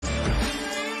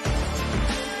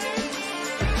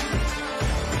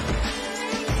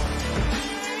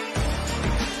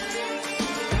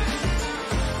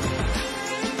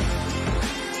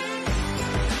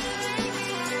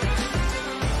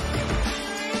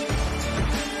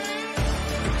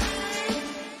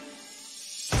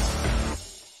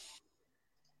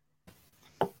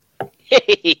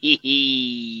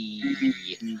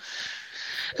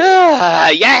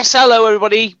Yes, hello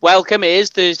everybody. Welcome. It is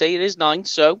Thursday. It is 9,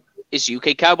 so it's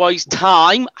UK Cowboys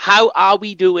time. How are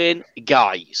we doing,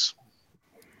 guys?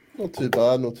 Not too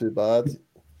bad, not too bad.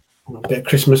 A bit of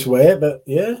Christmas way, but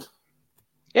yeah.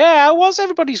 Yeah, how was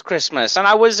everybody's Christmas? And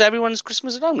how was everyone's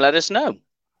Christmas at home? Let us know.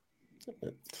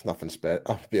 It's nothing special.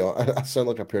 I'll be honest, I sound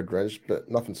like a pure Grinch,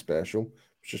 but nothing special.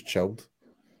 It's just chilled.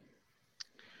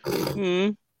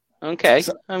 Okay.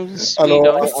 I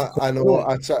know.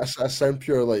 I sound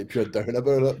pure down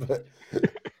about it, but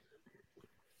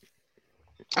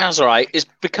that's all right. It's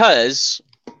because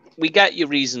we get your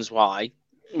reasons why.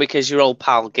 Because your old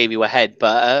pal gave you a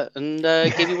headbutt and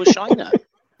gave you a shiner.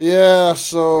 Yeah,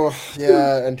 so,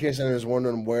 in case anyone was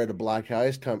wondering where the black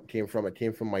eyes came from, it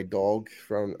came from my dog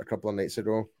from a couple of nights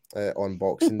ago on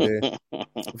Boxing Day.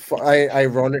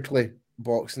 Ironically,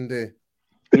 Boxing Day.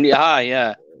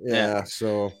 Yeah.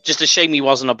 So... Just a shame he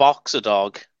wasn't a boxer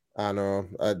dog. I know.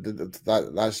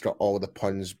 That's got all the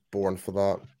puns born for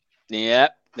that. Yeah,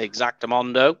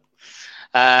 exactamundo.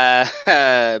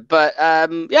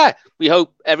 We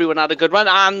hope everyone had a good one,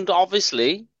 and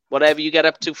obviously whatever you get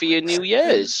up to for your New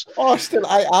Year's. Austin,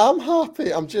 I am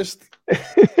happy. I'm just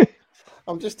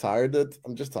tired.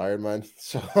 I'm just tired, man.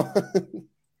 So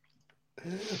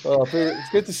it's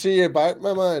good to see you back,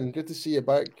 my man. Good to see you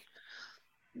back.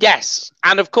 Yes,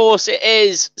 and of course it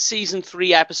is season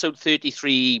 3, episode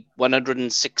 33,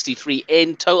 163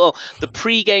 in total. The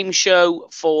pre-game show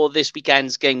for this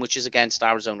weekend's game, which is against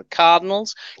Arizona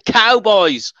Cardinals.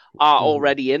 Cowboys are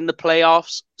already in the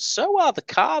playoffs. So are the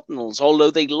Cardinals,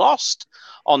 although they lost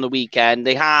on the weekend.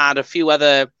 They had a few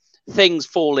other things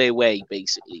fall their way,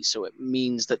 basically. So it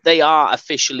means that they are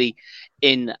officially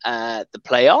in the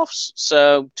playoffs.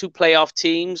 So 2 playoff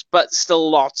teams, but still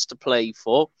lots to play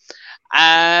for.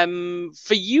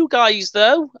 For you guys,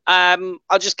 though,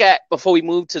 I'll just get, before we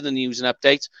move to the news and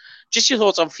updates, just your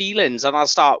thoughts on feelings. And I'll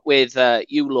start with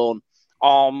you, Lorne,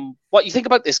 on what you think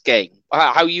about this game.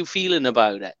 How are you feeling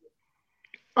about it?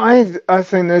 I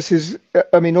think this is,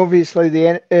 obviously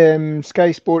the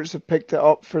Sky Sports have picked it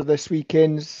up for this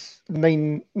weekend's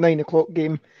 9 o'clock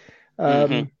game.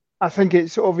 I think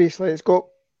it's got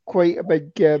quite a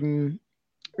big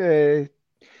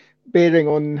bearing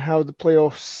on how the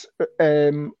playoffs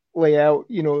lay out.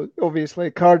 You know,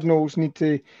 obviously Cardinals need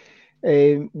to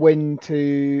win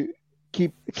to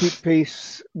keep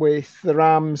pace with the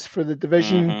Rams for the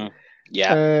division.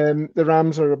 The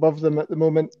Rams are above them at the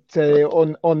moment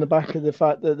on the back of the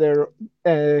fact that their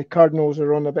Cardinals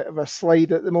are on a bit of a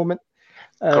slide at the moment.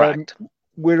 Correct.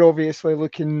 We're obviously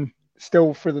looking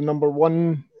still for the number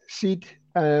 1 seed.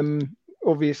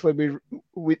 Obviously,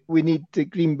 we need the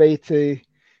Green Bay to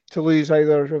lose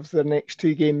either of the next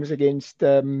 2 games against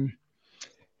the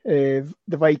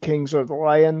Vikings or the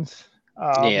Lions.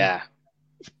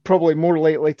 It's probably more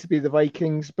likely to be the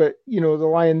Vikings, but, you know, the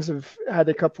Lions have had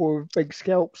a couple of big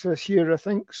scalps this year, I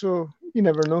think, so you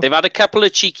never know. They've had a couple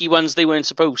of cheeky ones they weren't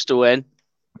supposed to win.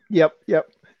 Yep.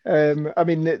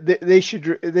 They should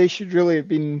really have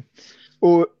been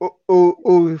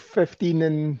 16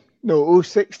 and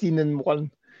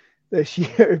 1 this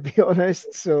year, to be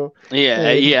honest. So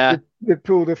they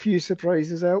pulled a few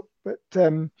surprises out, but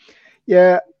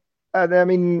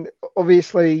and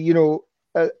obviously, you know,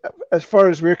 as far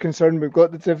as we're concerned, we've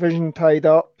got the division tied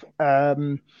up.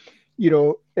 You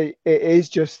know, it is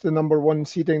just the number 1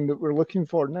 seeding that we're looking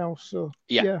for now. So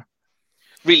yeah.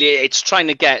 Really, it's trying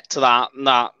to get to that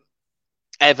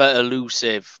ever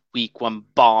elusive week 1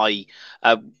 bye,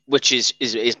 which is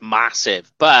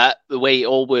massive. But the way it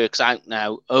all works out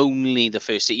now, only the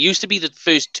first. It used to be the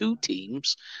first 2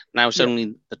 teams. Now it's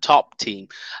only the top team.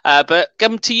 But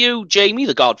come to you, Jamie,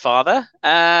 the Godfather.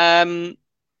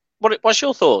 What's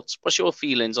your thoughts? What's your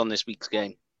feelings on this week's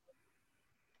game?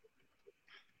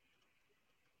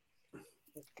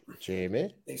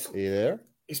 Jamie, are you there?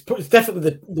 It's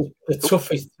definitely the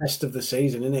toughest test of the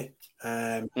season, isn't it?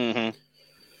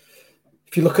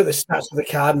 If you look at the stats of the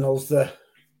Cardinals, they're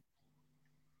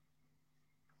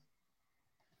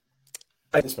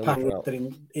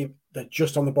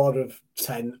just on the border of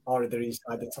 10, or they're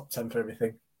inside the top 10 for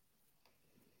everything.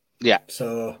 Yeah.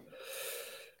 So,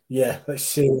 let's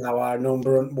see how our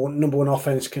number 1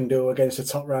 offense can do against a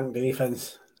top-ranked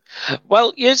defense.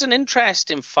 Well, here's an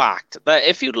interesting fact that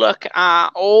if you look at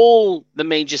all the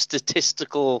major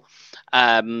statistical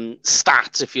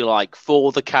stats, if you like,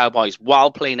 for the Cowboys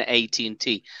while playing at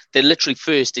AT&T, they're literally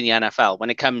first in the NFL when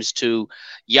it comes to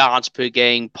yards per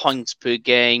game, points per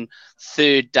game,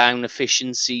 third down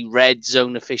efficiency, red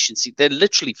zone efficiency. They're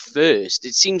literally first.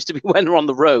 It seems to be when they're on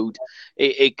the road,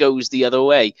 it goes the other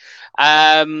way.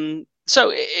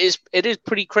 So it is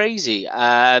pretty crazy.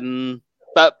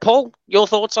 But Paul, your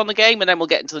thoughts on the game, and then we'll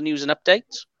get into the news and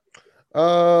updates.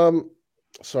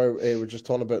 So we're just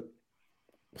talking about.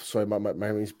 Sorry, my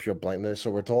mind's pure blank now. So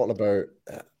we're talking about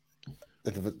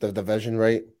the division,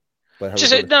 right? Like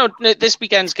This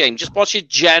weekend's game. Just what's your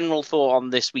general thought on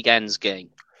this weekend's game?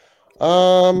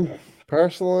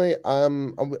 Personally,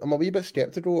 I'm a wee bit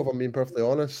skeptical, if I'm being perfectly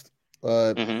honest.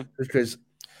 Because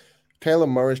Kyler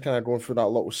Murray's kind of going through that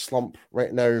little slump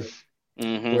right now,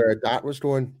 where that was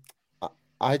going.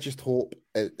 I just hope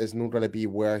it's not going to be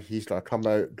where he's going to come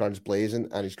out guns blazing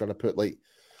and he's going to put like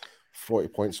 40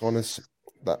 points on us.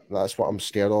 That's what I'm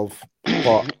scared of.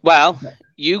 But well,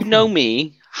 you know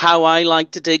me, how I like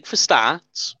to dig for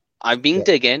stats. I've been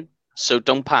digging, so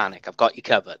don't panic. I've got you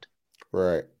covered.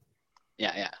 Right.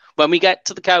 Yeah. When we get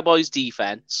to the Cowboys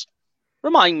defense,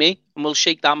 remind me, and we'll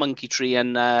shake that monkey tree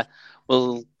and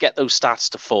we'll get those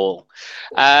stats to fall.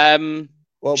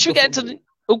 Should we get into the...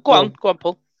 Oh, go on,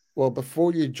 Paul. Well,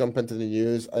 before you jump into the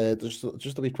news,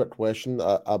 just a wee quick question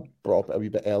I brought up a wee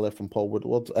bit earlier from Paul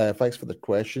Woodward. Thanks for the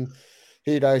question.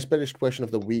 Hey guys, biggest question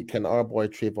of the week: can our boy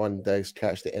Trayvon Diggs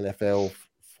catch the NFL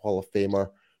Hall of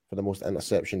Famer for the most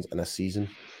interceptions in a season?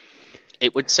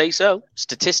 It would say so.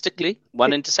 Statistically,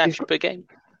 one interception per game.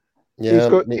 Yeah,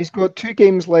 he's got 2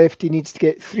 games left. He needs to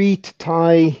get 3 to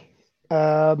tie,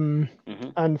 and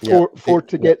four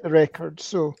to get the record.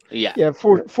 So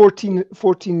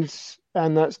 14's,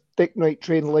 and that's Dick Knight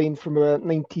train line from about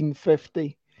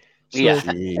 1950. So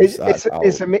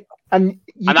it's amazing. And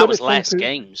that was less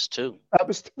games too.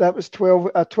 That was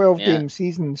 12 game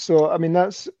season. So I mean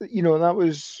that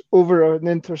was over an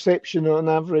interception on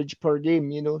average per game.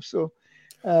 So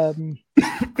that's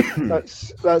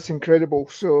incredible.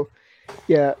 So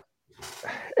yeah,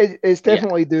 it's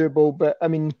definitely doable. But I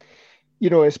mean,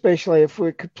 especially if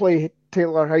we could play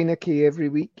Taylor Heineke every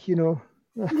week. Yeah,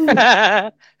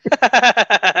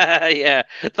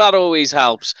 that always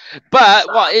helps. But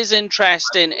what is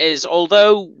interesting is,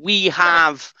 although we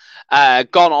have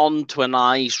gone on to a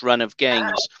nice run of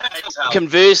games,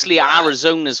 conversely,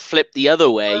 Arizona's flipped the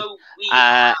other way,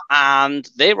 and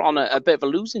they're on a bit of a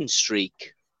losing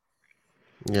streak.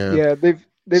 Yeah,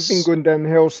 they've been going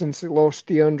downhill since they lost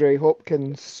DeAndre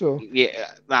Hopkins. So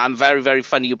yeah, and very, very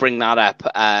funny you bring that up,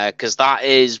 because that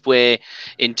is where,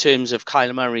 in terms of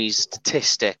Kyler Murray's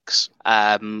statistics,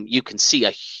 you can see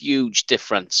a huge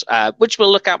difference, which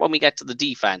we'll look at when we get to the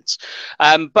defense.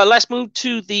 But let's move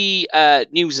to the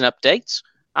news and updates,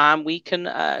 and we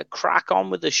can crack on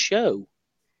with the show.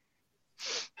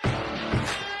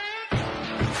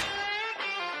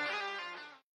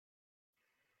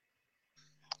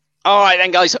 All right, then,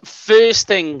 guys. First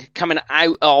thing coming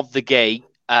out of the game,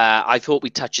 I thought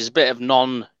we'd touch is a bit of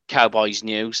non-Cowboys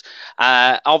news.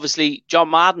 Obviously, John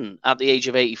Madden, at the age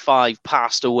of 85,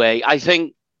 passed away. I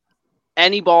think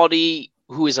anybody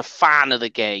who is a fan of the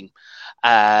game,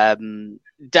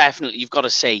 definitely, you've got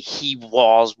to say he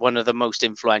was one of the most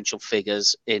influential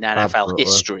figures in NFL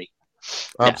history.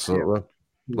 Absolutely.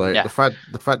 The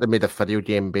fact they made a video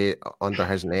game under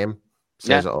his name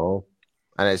says it all.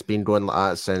 And it's been going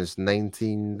like that since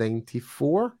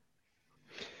 1994?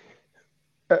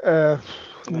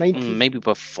 Maybe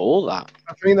before that.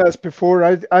 I think that's before.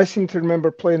 I seem to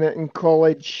remember playing it in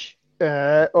college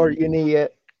or uni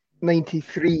at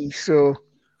 93. So,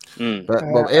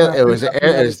 it was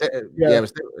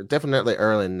definitely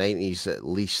early 90s at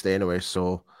least anyway.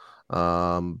 So,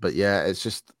 but yeah, it's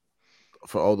just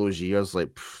for all those years,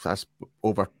 like that's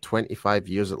over 25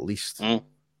 years at least.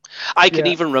 I can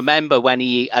even remember when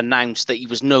he announced that he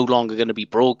was no longer going to be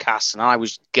broadcasting. I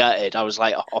was gutted. I was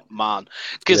like, oh man,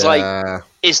 because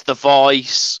it's the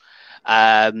voice.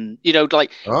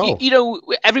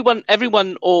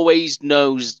 Everyone always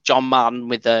knows John Madden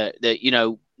with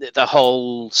the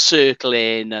whole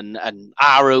circling and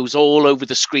arrows all over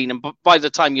the screen. And by the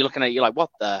time you're looking at it, you're like, what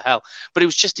the hell? But it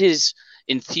was just his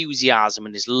enthusiasm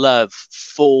and his love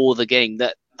for the game.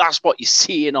 That's what you're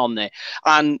seeing on there.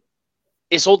 And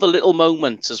it's all the little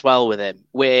moments as well with him,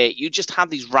 where you just have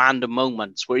these random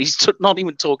moments where he's not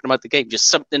even talking about the game, just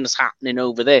something that's happening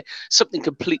over there, something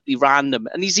completely random.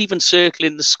 And he's even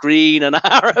circling the screen and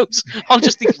arrows on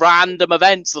just these random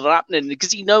events that are happening,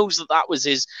 because he knows that was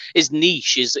his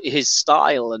niche, his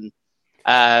style. And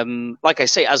like I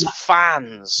say, as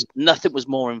fans, nothing was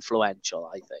more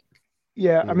influential, I think.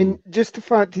 Yeah, I mean, just the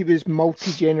fact he was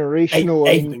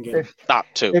multi-generational. That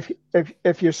too.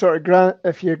 If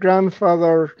your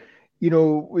grandfather,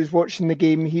 was watching the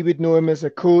game, he would know him as a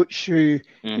coach who,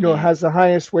 has the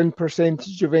highest win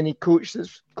percentage of any coach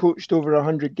that's coached over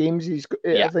 100 games. I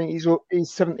think he's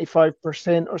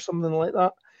 75% or something like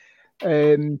that.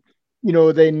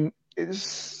 then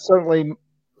it's certainly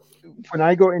when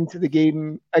I got into the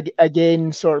game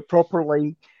again, sort of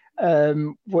properly,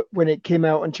 when it came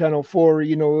out on Channel 4,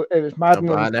 it was Madden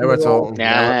on Now we're talking.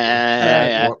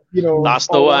 Yeah. That's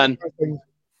the all one. that sort of thing.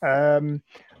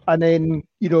 And then,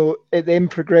 it then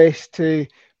progressed to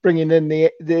bringing in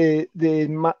the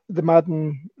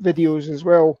Madden videos as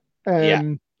well.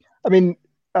 I mean,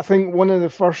 I think one of the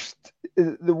first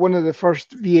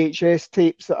VHS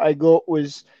tapes that I got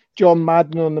was John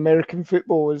Madden on American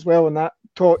football as well, and that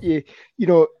taught you,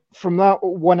 from that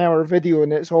 1 hour video,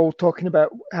 and it's all talking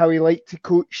about how he liked to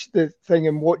coach the thing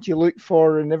and what you look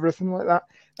for and everything like that.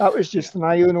 That was just an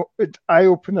eye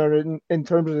opener in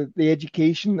terms of the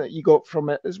education that you got from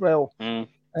it as well. Where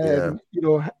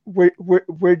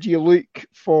do you look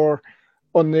for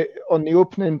on the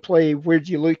opening play? Where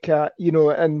do you look at,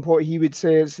 and what he would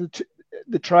say is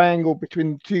the triangle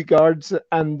between the two guards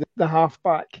and the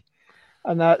halfback,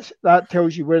 and that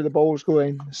tells you where the ball's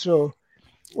going. So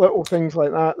little things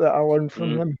like that I learned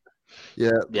from him.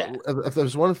 Yeah. If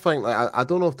there's one thing, I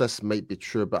don't know if this might be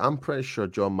true, but I'm pretty sure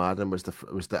John Madden was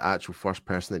the actual first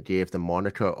person that gave the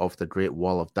moniker of the Great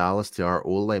Wall of Dallas to our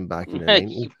O-line back in the 90s.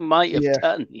 He might have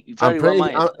done.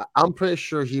 I'm pretty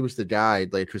sure he was the guy,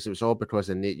 because it was all because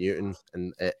of Nate Newton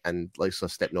and like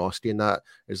Stepnowski and that.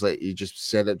 It's like he just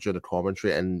said it during the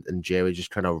commentary, and Jerry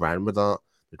just kind of ran with that.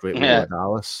 The Great Wall of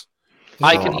Dallas.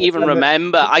 I can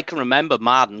remember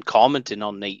Madden commenting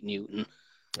on Nate Newton.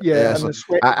 Yeah, so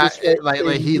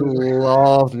he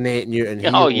loved Nate Newton. He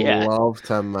loved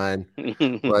him, man. I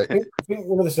think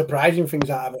one of the surprising things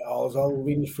out of it all is all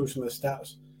reading through some of the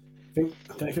stats. I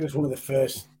don't know if it was one of the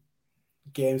first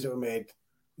games that were made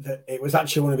that it was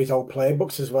actually one of his old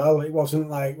playbooks as well. It wasn't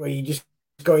like where you just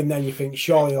go in there and you think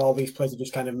surely all these plays are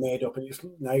just kind of made up, and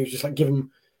now you just like give him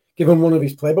one of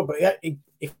his playbook. But yeah,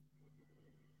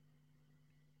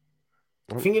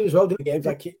 I think it as well. The games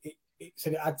like it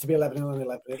said it had to be 11 on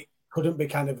 11. It couldn't be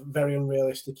kind of very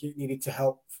unrealistic. It needed to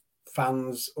help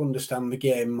fans understand the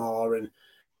game more. And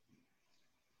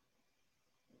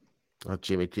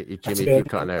Jimmy, you're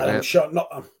cutting out. I'm sure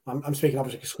not. I'm speaking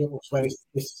obviously because when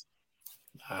this.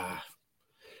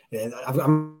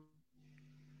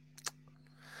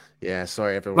 Yeah,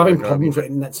 sorry everyone. I'm having problems with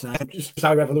internet tonight. Just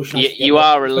how revolutionary. You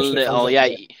are a little,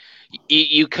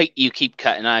 You keep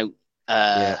cutting out.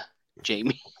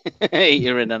 Jamie,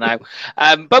 you're in and out.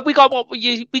 But we got what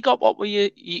you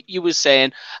were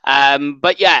saying.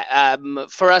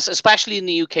 For us, especially in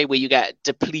the UK, where you get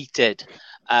depleted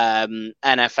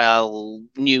NFL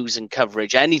news and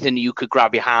coverage, anything you could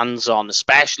grab your hands on,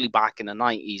 especially back in the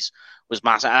 90s, was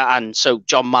massive. And so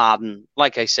John Madden,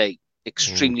 like I say,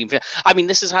 extremely. I mean,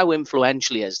 this is how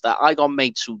influential he is, that I got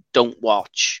mates who don't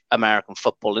watch American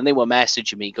football, and they were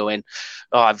messaging me going,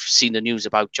 "Oh, I've seen the news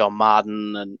about John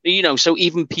Madden," and so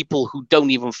even people who don't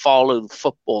even follow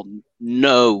football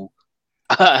know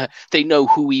they know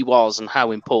who he was and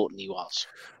how important he was.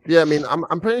 Yeah, I mean,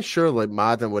 I'm pretty sure like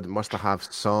Madden must have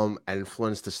some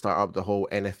influence to start up the whole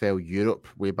NFL Europe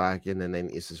way back in the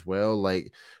 90s as well,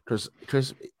 like because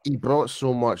he brought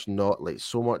so much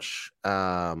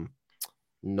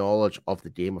knowledge of the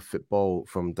game of football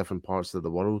from different parts of the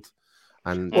world,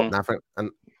 and it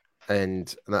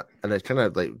kind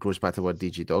of like goes back to what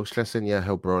DG Dog's saying,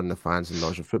 how broaden the fans and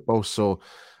knowledge of football. So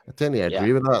I tend to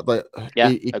agree with that. Like,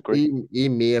 he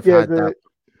may have had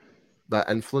that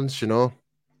influence,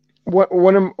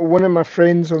 One of my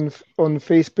friends on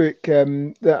Facebook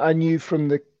that I knew from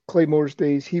the Claymore's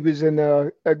days, he was in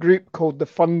a group called the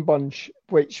Fun Bunch,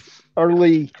 which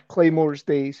early Claymore's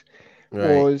days.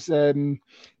 Right. Was they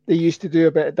used to do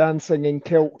a bit of dancing in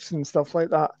kilts and stuff like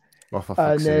that.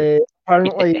 And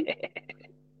apparently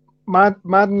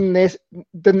Madden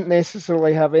didn't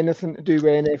necessarily have anything to do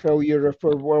with NFL Europe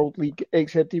or World League,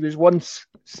 except he was once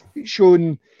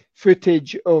shown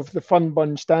footage of the Fun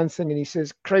Bunch dancing, and he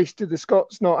says, "Christ, do the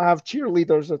Scots not have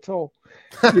cheerleaders at all?"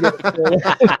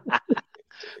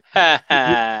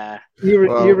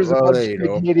 Here was a bunch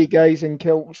of hairy guys in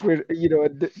kilts, where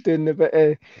doing a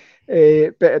bit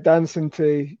of dancing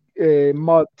to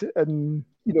mud and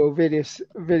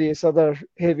various other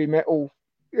heavy metal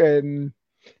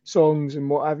songs and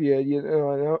what have you.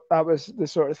 That was the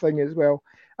sort of thing as well.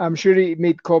 I'm sure he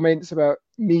made comments about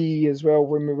me as well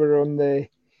when we were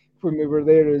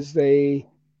there as the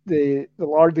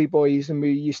Lardy Boys, and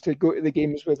we used to go to the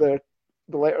games with the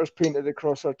letters painted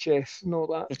across our chests and all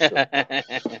that. So.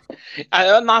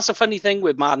 And that's a funny thing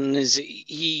with Madden, is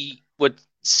he would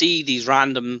see these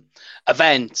random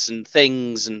events and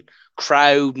things and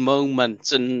crowd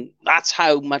moments, and that's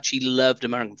how much he loved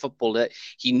American football, that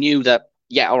he knew that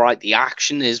the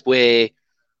action is where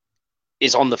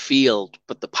is on the field,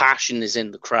 but the passion is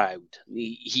in the crowd.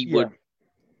 He would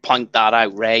point that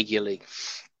out regularly.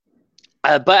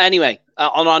 But anyway,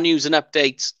 on our news and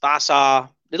updates, that's our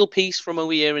little piece from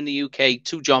over here in the UK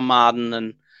to John Madden,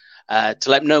 and to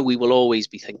let him know we will always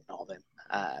be thinking of him.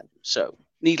 So,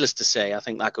 needless to say, I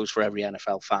think that goes for every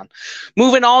NFL fan.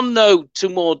 Moving on, though, to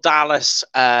more Dallas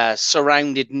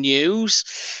surrounded news.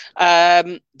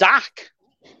 Dak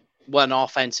won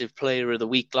Offensive Player of the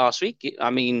Week last week. I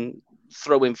mean,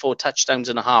 throwing 4 touchdowns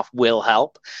and a half will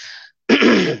help.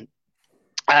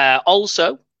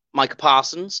 Also, Micah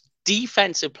Parsons,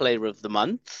 Defensive Player of the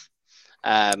Month.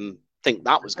 Think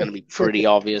that was going to be pretty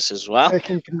obvious as well.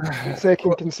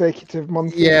 Second consecutive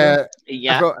month. Yeah.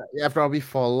 I've got a wee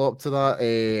follow-up to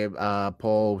that.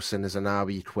 Paul sent us an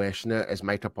wee question. Is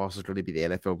Micah Parsons going to be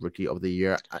the NFL Rookie of the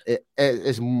Year? It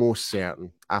is most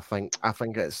certain. I think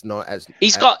it's not.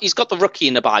 He's got the rookie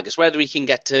in the bag. It's whether he can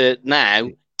get to now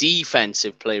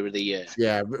Defensive Player of the Year.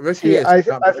 Yeah, rookie. I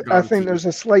think there's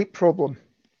a slight problem.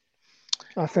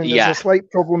 I think there's a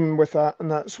slight problem with that, and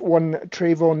that's one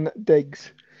Trayvon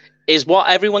Diggs. Is what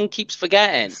everyone keeps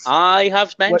forgetting. I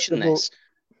have mentioned this.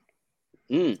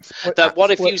 That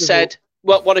what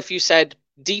if you said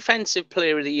Defensive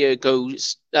Player of the Year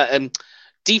goes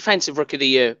Defensive Rookie of the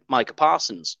Year Micah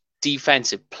Parsons,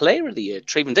 Defensive Player of the Year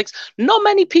Trayvon Diggs. Not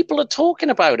many people are talking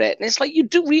about it, and it's like you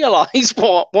do realize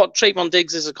what Trayvon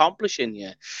Diggs is accomplishing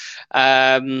here.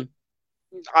 I'm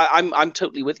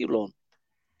totally with you, Lorne.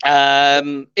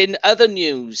 In other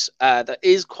news that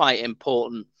is quite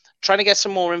important, trying to get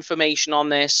some more information on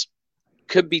this.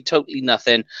 Could be totally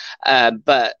nothing,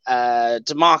 but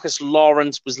DeMarcus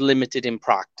Lawrence was limited in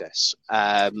practice.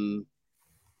 We'll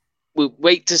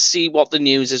wait to see what the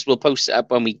news is. We'll post it up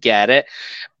when we get it.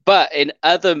 But in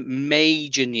other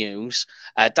major news,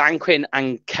 Dan Quinn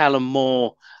and Kellen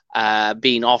Moore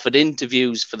being offered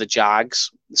interviews for the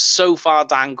Jags. So far,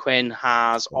 Dan Quinn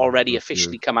has already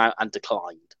officially come out and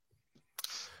declined.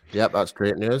 Yep, that's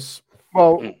great news.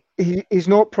 Well, he's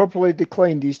not properly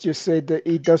declined. He's just said that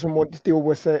he doesn't want to deal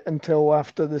with it until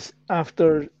after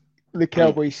the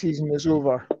Cowboys season is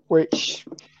over, which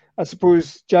I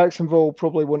suppose Jacksonville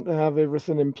probably want to have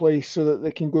everything in place so that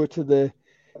they can go to the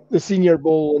Senior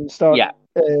Bowl and start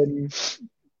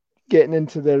getting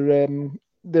into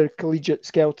their collegiate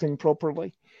scouting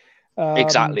properly.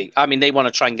 Exactly. I mean, they want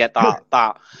to try and get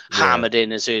that hammered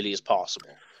in as early as possible.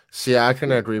 See, I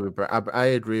can agree with I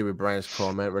agree with Brian's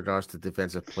comment in regards to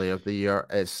Defensive Player of the Year.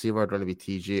 It's either going to be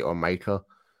TJ or Micah,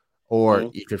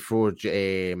 or you could throw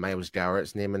Myles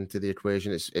Garrett's name into the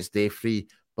equation. It's day free,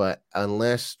 but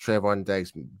unless Trayvon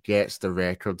Diggs gets the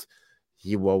record,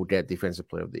 he will get Defensive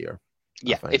Player of the Year.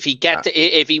 Yeah, if he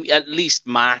at least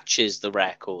matches the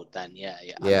record, then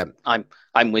yeah.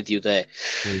 I'm with you there.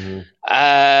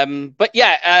 Mm-hmm. But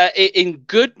in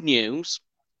good news,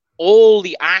 all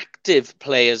the active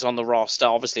players on the roster,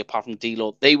 obviously apart from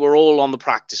D-Lord, they were all on the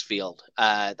practice field.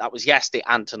 That was yesterday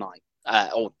and tonight,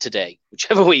 or today,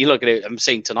 whichever way you look at it. I'm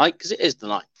saying tonight because it is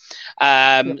tonight.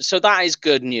 So that is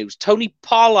good news. Tony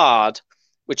Pollard,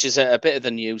 which is a bit of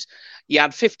the news, he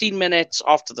had 15 minutes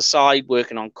off to the side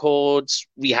working on cords,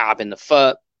 rehabbing the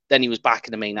foot. Then he was back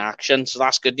in the main action, so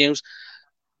that's good news.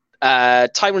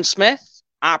 Tyron Smith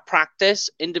at practice,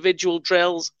 individual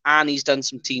drills, and he's done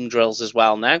some team drills as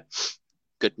well now.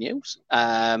 Good news.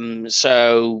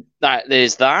 So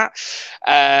there's that.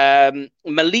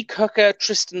 Malik Hooker,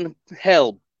 Tristan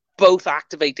Hill, both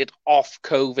activated off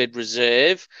COVID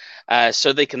reserve,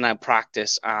 so they can now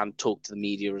practice and talk to the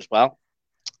media as well.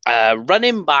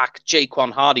 Running back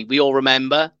Jaquan Hardy, we all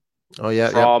remember. Oh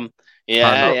yeah,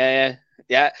 yeah.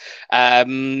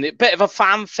 Bit of a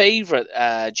fan favorite,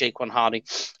 Jaquan Hardy.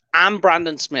 And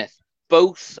Brandon Smith,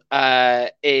 both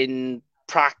in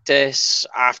practice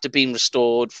after being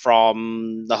restored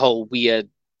from the whole weird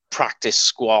practice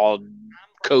squad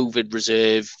COVID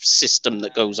reserve system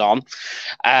that goes on.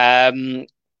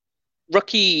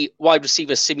 Rookie wide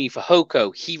receiver Simi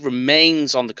Fehoko, he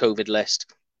remains on the COVID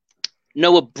list.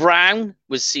 Noah Brown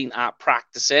was seen at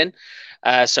practicing,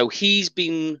 so he's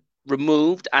been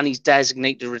removed and he's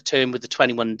designated to return with the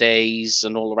 21 days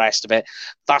and all the rest of it.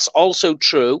 That's also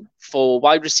true for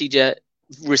wide receiver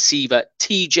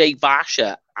TJ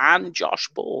Vasher and Josh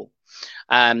Ball.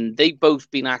 They've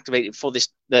both been activated for this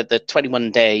the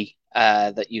 21 day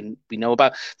that we know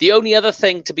about. The only other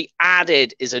thing to be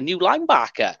added is a new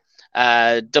linebacker,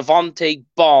 Devontae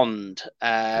Bond.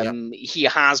 He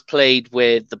has played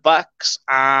with the Bucks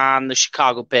and the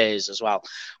Chicago Bears as well.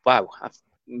 Wow, I'm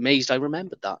amazed I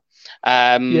remembered that.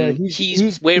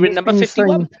 He's wearing number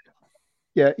 51.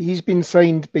 He's been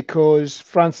signed because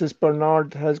Francis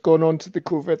Bernard has gone onto the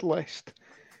COVID list.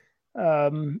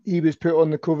 He was put on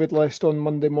the COVID list on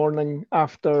Monday morning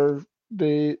after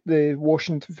the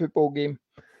Washington football game.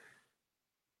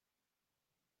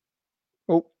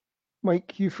 Oh,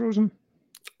 Mike, you frozen?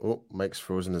 Oh, Mike's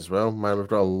frozen as well. Man, we've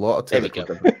got a lot of There we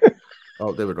technical go. difficulties.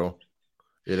 Oh, there we go.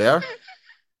 You there?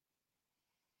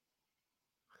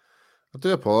 I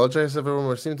do apologise, everyone.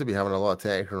 We seem to be having a lot of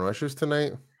technical issues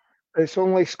tonight. It's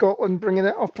only Scotland bringing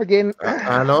it up again.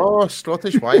 I know.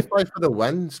 Scottish Wi-Fi for the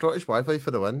win. Scottish Wi-Fi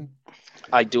for the win.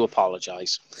 I do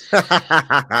apologise.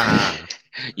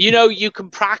 You can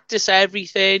practice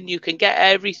everything. You can get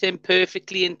everything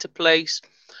perfectly into place,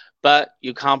 but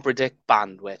you can't predict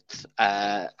bandwidth.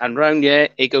 And round here,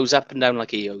 it goes up and down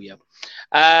like a yo-yo.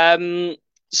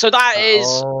 So that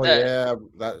is... yeah,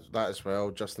 that as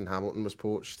well. Justin Hamilton was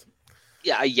poached.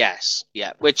 Yeah, yes,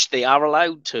 yeah, which they are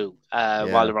allowed to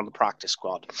while they're on the practice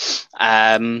squad.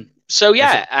 So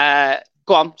yeah,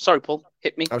 go on. Sorry, Paul,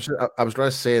 hit me. I was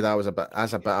going to say that was a bit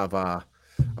of a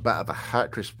hit,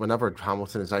 because whenever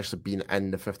Hamilton has actually been in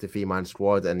the 53-man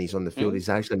squad and he's on the field, he's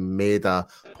actually made a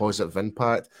positive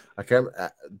impact. I can't,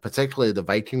 particularly the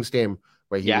Vikings game,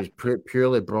 where he was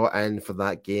purely brought in for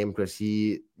that game because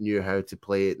he knew how to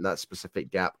play in that specific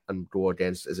gap and go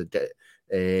against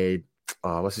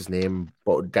what's his name?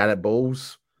 Garrett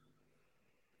Bowles,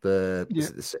 the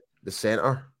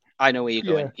center. I know where you're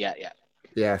going.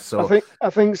 Yeah. So I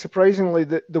think surprisingly,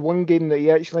 the one game that he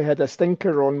actually had a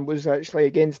stinker on was actually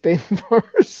against Denver.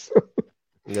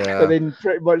 But then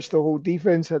pretty much the whole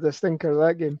defense had a stinker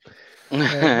that game,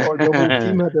 or the whole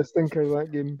team had a stinker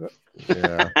that game.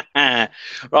 But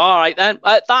all right then.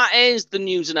 That is the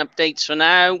news and updates for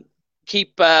now.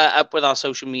 Keep up with our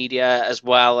social media as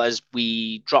well as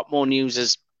we drop more news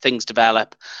as things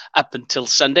develop up until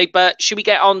Sunday. But should we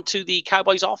get on to the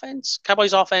Cowboys offense?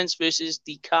 Cowboys offense versus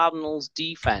the Cardinals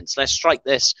defense. Let's strike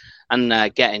this and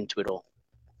get into it all.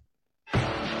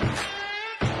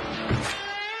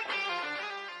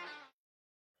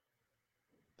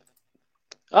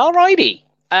 All righty.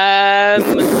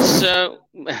 So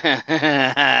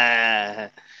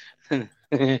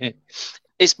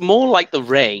it's more like the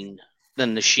rain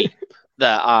than the sheep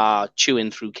that are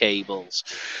chewing through cables.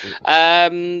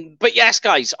 But yes,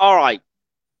 guys, all right.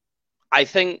 I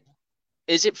think,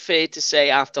 is it fair to say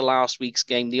after last week's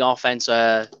game, the offense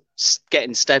are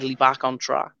getting steadily back on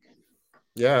track?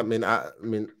 Yeah, I mean,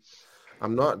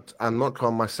 I'm not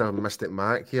calling myself Mystic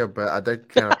Mac here, but I did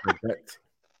kind of predict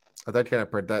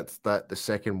that the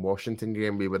second Washington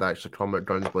game we would actually come out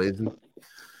guns blazing.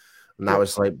 And that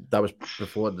was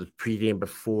before the pregame,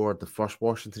 before the first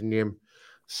Washington game.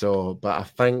 So, but I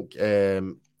think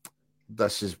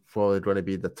this is probably going to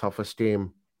be the toughest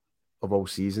game of all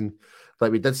season.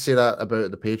 Like we did say that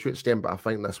about the Patriots game, but I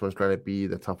think this one's going to be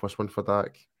the toughest one for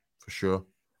Dak, for sure.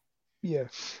 Yeah,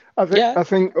 I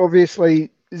think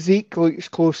obviously Zeke looks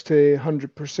close to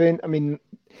 100%. I mean,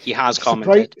 he has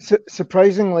commented.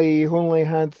 Surprisingly, he only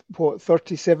had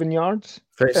 37 yards.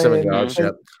 37 yards,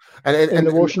 yeah. In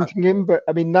the Washington game, but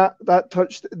I mean that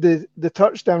touched the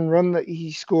touchdown run that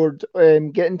he scored,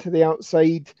 getting to the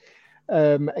outside,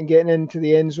 and getting into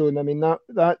the end zone. I mean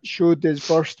that showed his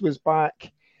burst was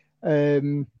back,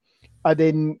 and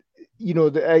then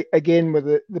again with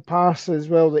the pass as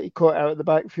well that he caught out of the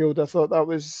backfield. I thought that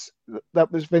was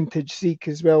vintage Zeke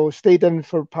as well. Stayed in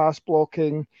for pass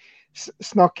blocking,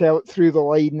 snuck out through the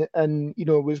line, and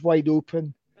was wide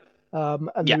open,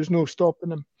 and there was no stopping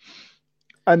him.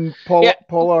 And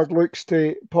Pollard looks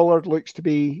to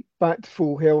be back to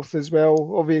full health as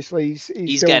well. Obviously,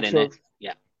 he's getting it.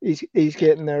 Yeah, he's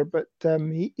getting there, but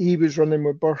he was running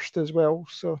with burst as well,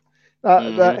 so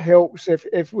that helps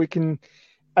if we can.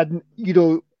 And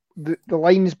the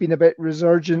line's been a bit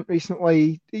resurgent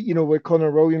recently. With Connor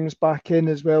Williams back in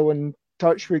as well, and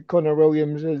touch with Connor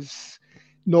Williams has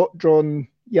not drawn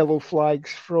yellow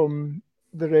flags from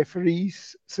the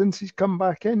referees since he's come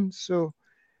back in. So.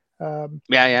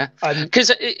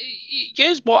 Because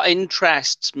here's what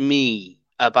interests me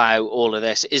about all of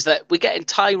this is that we're getting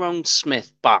Tyrone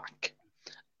Smith back,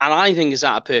 and I think is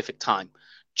at a perfect time.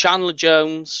 Chandler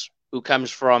Jones, who comes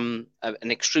from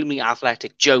an extremely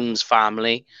athletic Jones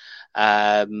family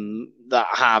that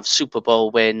have Super Bowl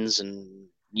wins and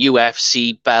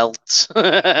UFC belts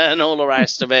and all the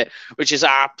rest of it, which is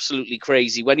absolutely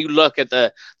crazy. When you look at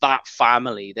that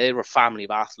family, they're a family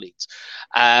of athletes.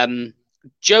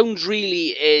 Jones really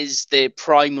is the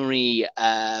primary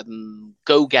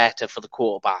go-getter for the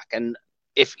quarterback. And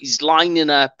if he's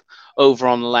lining up over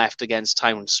on the left against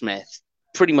Tyron Smith,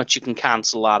 pretty much you can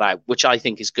cancel that out, which I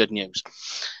think is good news.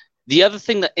 The other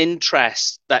thing that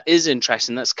is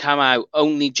interesting that's come out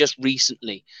only just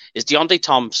recently is Deontay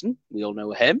Thompson. We all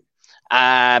know him.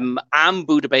 and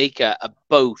Buda Baker are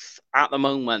both, at the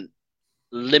moment,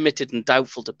 limited and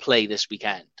doubtful to play this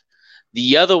weekend.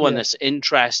 The other one that's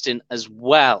interesting as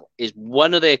well is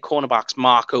one of their cornerbacks,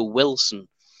 Marco Wilson.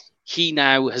 He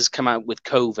now has come out with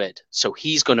COVID, so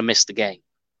he's going to miss the game.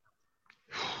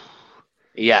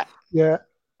 Yeah. Yeah.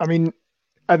 I mean,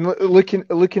 and looking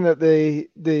at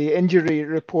the injury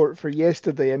report for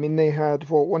yesterday, I mean, they had,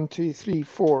 1, 2, 3,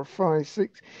 4, 5,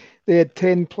 6. They had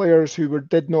 10 players who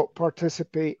did not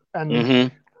participate,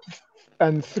 and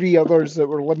 3 others that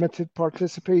were limited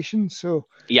participation. So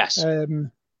yes,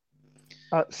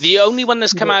 the only one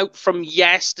that's come out from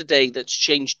yesterday that's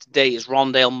changed today is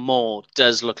Rondale Moore.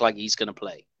 Does look like he's going to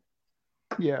play.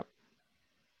 Yeah.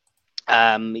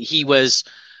 He was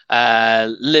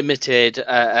limited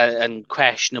and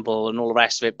questionable and all the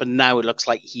rest of it, but now it looks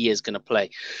like he is going to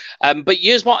play. But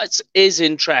here's what is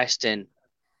interesting.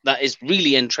 That is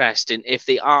really interesting. If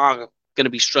they are going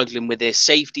to be struggling with their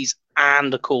safeties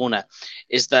and the corner,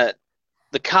 is that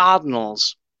the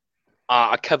Cardinals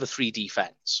are a cover 3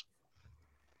 defense.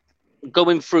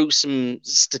 Going through some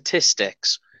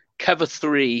statistics, cover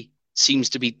 3 seems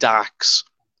to be Dak's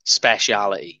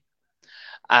speciality.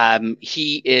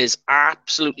 He is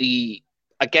absolutely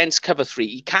against cover 3.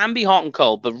 He can be hot and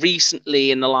cold, but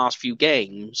recently in the last few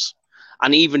games,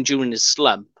 and even during his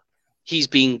slump, he's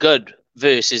been good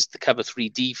versus the cover 3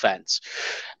 defense.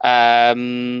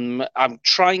 I'm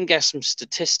trying to get some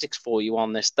statistics for you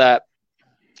on this, that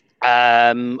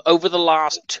over the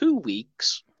last 2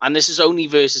 weeks, and this is only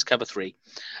versus cover 3,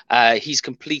 he's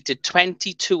completed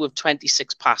 22 of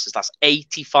 26 passes. That's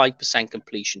 85%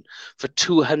 completion for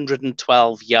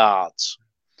 212 yards.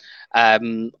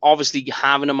 Obviously,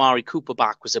 having Amari Cooper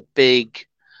back was a big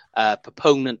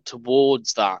proponent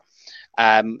towards that.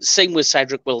 Same with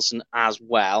Cedric Wilson as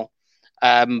well.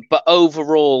 But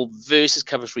overall, versus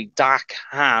cover 3, Dak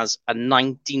has a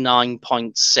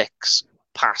 99.6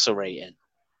 passer rating.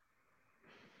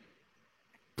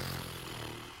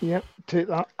 Yep, take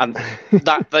that. And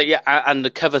and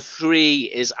the cover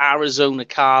 3 is Arizona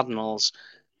Cardinals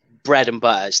bread and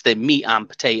butter. It's their meat and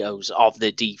potatoes of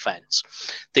their defense.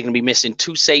 They're going to be missing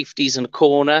 2 safeties in the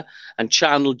corner, and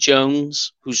Chandler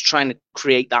Jones, who's trying to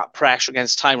create that pressure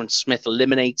against Tyron Smith,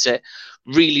 eliminates it.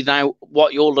 Really now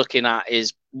what you're looking at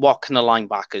is what can the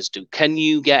linebackers do? Can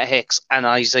you get Hicks and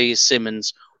Isaiah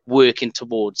Simmons working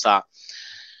towards that?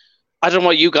 I don't know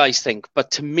what you guys think, but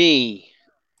to me,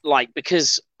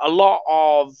 because a lot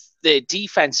of their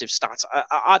defensive stats,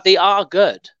 they are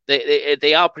good.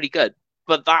 They are pretty good.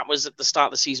 But that was at the start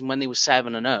of the season when they were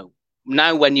 7-0.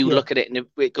 Now when you look at it and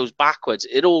it goes backwards,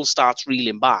 it all starts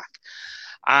reeling back.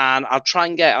 And I'll try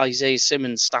and get Isaiah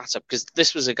Simmons' stats up, because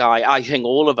this was a guy, I think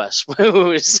all of us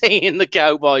were saying the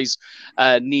Cowboys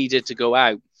needed to go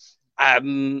out. I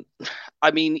mean,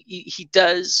 he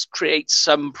does create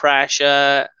some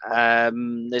pressure.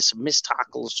 There's some missed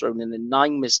tackles thrown in,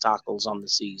 9 missed tackles on the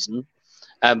season.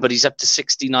 But he's up to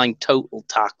 69 total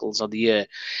tackles on the year.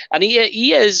 And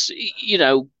he is,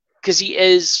 because he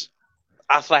is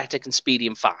athletic and speedy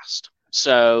and fast.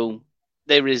 So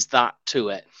there is that to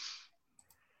it.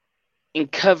 In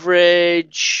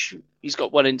coverage, he's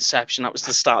got 1 interception. That was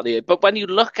the start of the year. But when you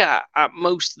look at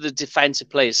most of the defensive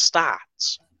players'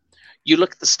 stats, you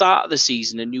look at the start of the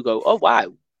season and you go, oh,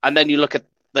 wow. And then you look at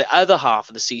the other half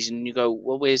of the season and you go,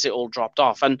 well, where's it all dropped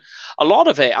off? And a lot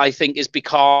of it, I think, is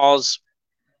because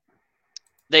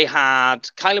they had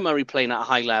Kyler Murray playing at a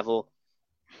high level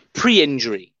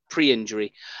pre-injury.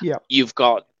 Yeah. You've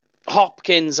got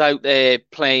Hopkins out there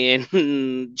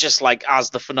playing just like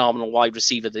as the phenomenal wide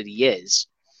receiver that he is.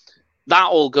 That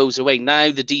all goes away.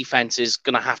 Now the defense is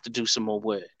going to have to do some more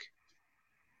work.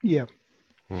 Yeah.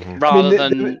 Rather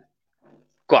than...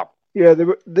 Go on. Yeah,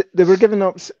 they were giving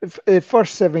up...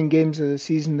 First 7 games of the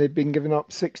season, they've been giving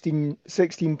up 16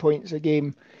 points a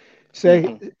game.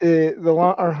 So the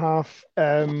latter half,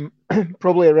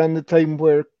 probably around the time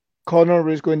where Connor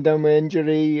was going down with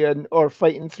injury or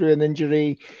fighting through an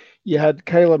injury, you had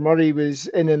Kyler Murray was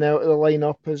in and out of the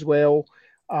lineup as well.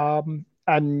 And,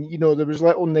 there was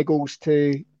little niggles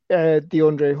to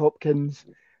DeAndre Hopkins.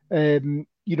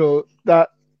 That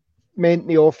meant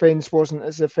the offense wasn't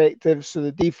as effective, so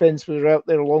the defense was out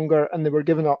there longer, and they were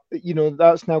giving up.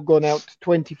 That's now gone out to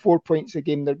 24 points a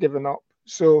game they're giving up.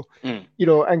 So,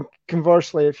 and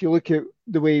conversely, if you look at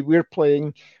the way we're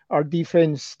playing, our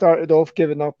defense started off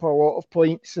giving up a lot of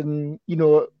points, and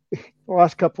the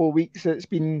last couple of weeks it's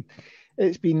been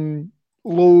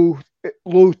low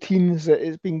teens that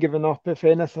it's been given up, if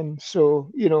anything.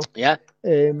 So,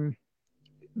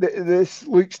 this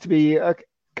looks to be a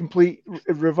complete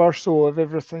reversal of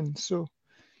everything. So,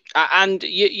 And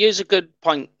here's a good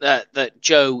point that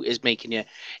Joe is making here,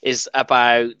 is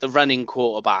about the running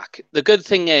quarterback. The good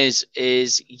thing is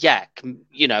yeah,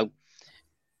 you know,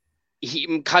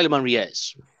 Kyler Murray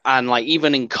is, and like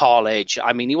even in college,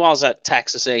 I mean, he was at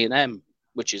Texas A&M,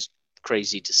 which is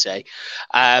crazy to say,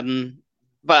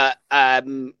 but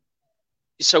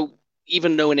so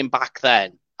even knowing him back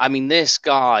then, I mean, this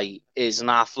guy is an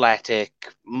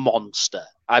athletic monster.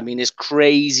 I mean, it's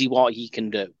crazy what he can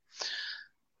do.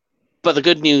 But the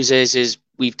good news is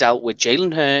we've dealt with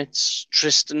Jalen Hurts,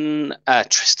 Tristan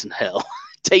Hill,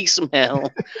 Taysom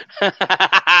Hill.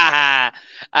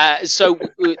 So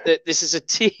this is a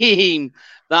team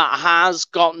that has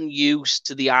gotten used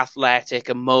to the athletic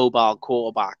and mobile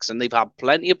quarterbacks, and they've had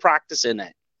plenty of practice in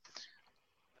it.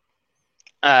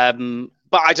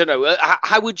 But I don't know.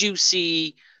 How would you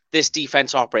see this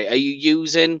defense operate? Are you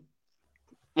using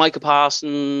Micah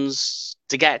Parsons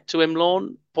to get to him,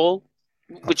 Paul?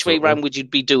 Which way around would you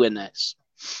be doing this?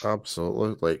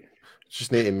 Absolutely. Like,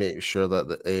 just need to make sure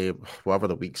that whatever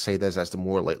the weak side is, that's the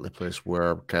more likely place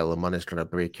where Kyler Murray's going to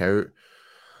break out.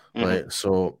 Mm-hmm. Right.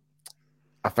 So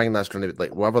I think that's going to be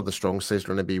like whatever the strong side is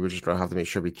going to be. We're just going to have to make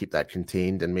sure we keep that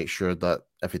contained and make sure that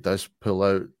if he does pull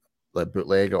out like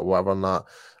bootleg or whatever, and that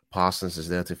Parsons is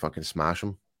there to fucking smash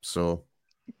him. So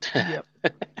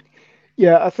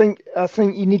yeah, I think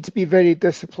you need to be very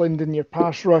disciplined in your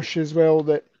pass rush as well.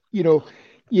 That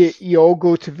you all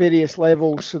go to various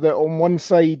levels so that on one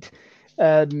side,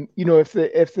 if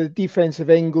the defensive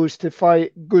end goes to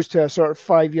a sort of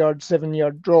 5 yard, 7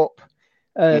 yard drop,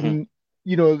 the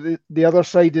other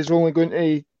side is only going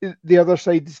to the other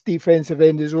side's defensive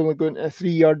end is only going to a 3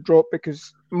 yard drop,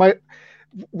 because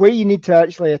where you need to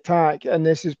actually attack, and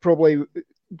this is probably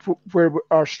where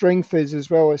our strength is as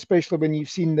well, especially when you've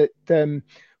seen that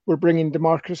we're bringing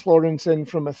DeMarcus Lawrence in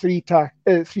from a three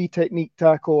technique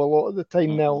tackle a lot of the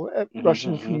time now,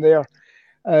 rushing from there.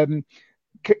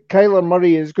 Kyler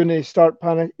Murray is going to start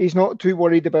panic. He's not too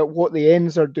worried about what the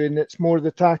ends are doing. It's more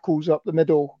the tackles up the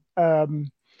middle.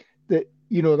 That's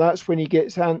when he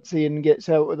gets antsy and gets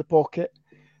out of the pocket.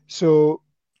 So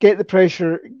get the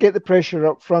pressure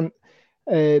up front.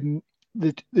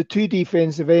 The two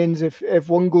defensive ends, if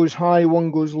one goes high,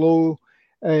 one goes low,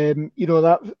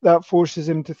 that forces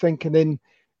him to think. And then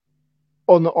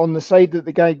on the side that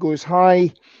the guy goes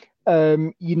high,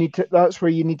 that's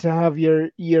where you need to have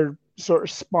your sort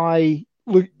of spy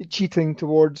cheating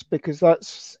towards, because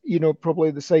that's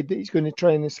probably the side that he's going to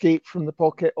try and escape from the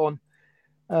pocket on.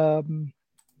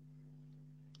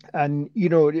 And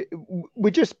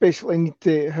we just basically need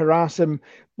to harass him,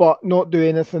 but not do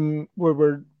anything where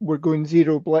we're going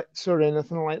zero blitz or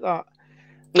anything like that.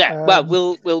 Yeah,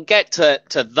 well, we'll get to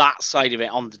that side of it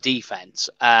on the defense.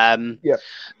 Yeah.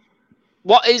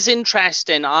 What is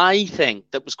interesting, I think,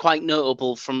 that was quite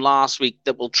notable from last week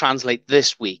that will translate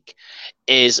this week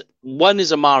is, one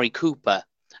is Amari Cooper,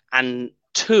 and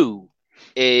two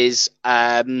is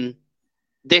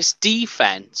this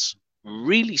defense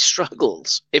really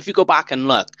struggles. If you go back and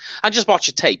look and just watch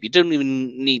a tape, you don't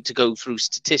even need to go through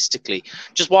statistically.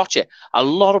 Just watch it. A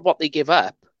lot of what they give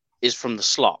up is from the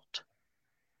slot.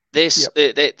 Their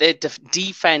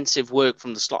defensive work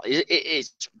from the slot,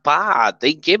 it's bad.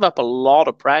 They give up a lot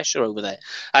of pressure over there.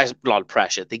 A lot of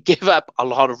pressure. They give up a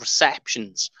lot of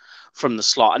receptions from the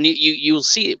slot, and you'll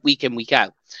see it week in, week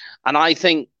out. And I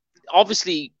think,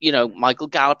 obviously, Michael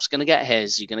Gallup's going to get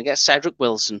his. You're going to get Cedric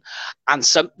Wilson, and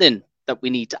something that we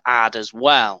need to add as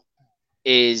well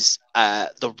is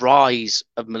the rise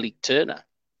of Malik Turner.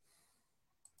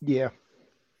 Yeah.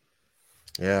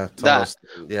 Yeah.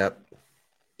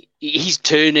 He's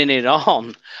turning it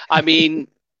on. I mean,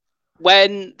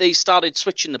 when they started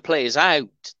switching the players out,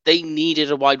 they needed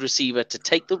a wide receiver to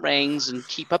take the reins and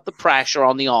keep up the pressure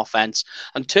on the offense,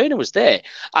 and Turner was there.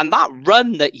 And that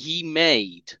run that he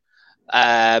made,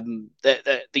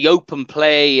 the open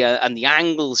play and the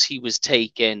angles he was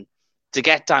taking to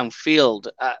get downfield,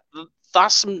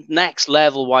 that's some next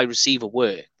level wide receiver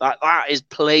work. That is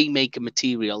playmaker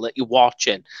material that you're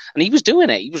watching, and he was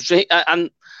doing it. And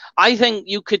I think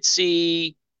you could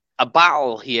see a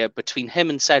battle here between him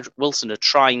and Cedric Wilson to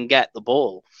try and get the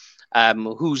ball.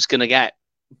 Who's going to get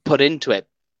put into it?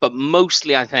 But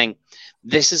mostly, I think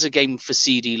this is a game for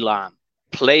CeeDee Lamb,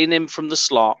 playing him from the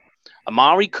slot.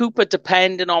 Amari Cooper,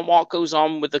 depending on what goes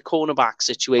on with the cornerback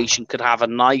situation, could have a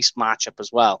nice matchup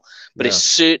as well. But It's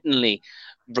certainly,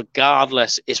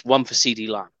 regardless, it's one for CeeDee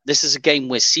Lamb. This is a game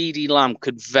where CeeDee Lamb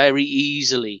could very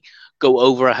easily go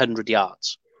over 100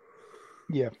 yards.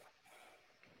 Yeah.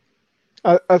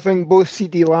 I think both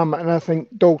CeeDee Lamb and I think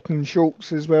Dalton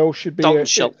Schultz as well should be a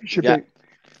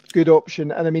good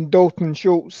option. And I mean, Dalton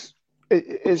Schultz,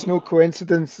 it's no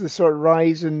coincidence the sort of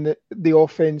rise in the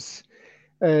offense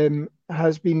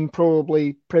has been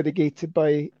probably predicated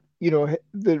by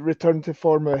the return to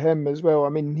form of him as well. I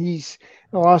mean, he's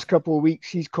in the last couple of weeks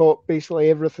he's caught basically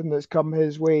everything that's come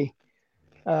his way.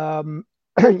 And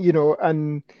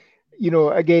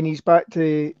again he's back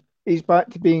to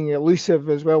being elusive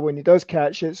as well when he does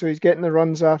catch it. So he's getting the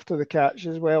runs after the catch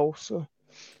as well. So.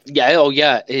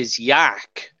 Yeah, his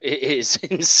yak is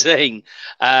insane.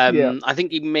 I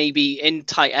think he may be in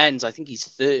tight ends. I think he's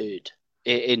third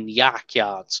in yak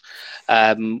yards,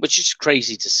 which is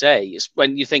crazy to say. It's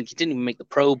when you think he didn't even make the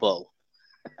Pro Bowl.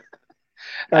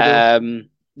 When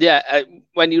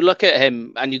you look at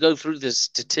him and you go through the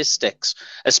statistics,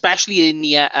 especially in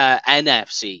the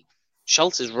NFC,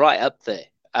 Schultz is right up there.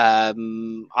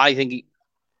 I think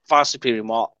far superior in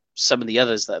what some of the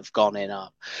others that have gone in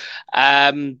are.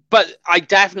 But I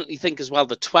definitely think as well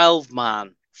the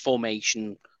 12-man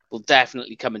formation will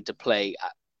definitely come into play.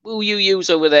 Will you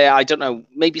use over there? I don't know.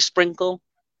 Maybe Sprinkle,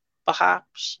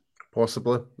 perhaps.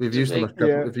 Possibly. We've used them.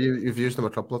 You've used them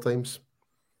a couple of times.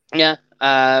 Yeah.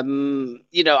 I don't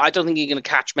think you're going to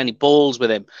catch many balls with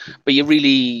him. But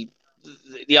the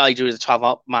idea of the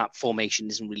 12-man formation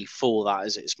isn't really for that,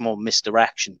 is it? It's more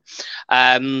misdirection.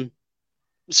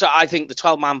 So I think the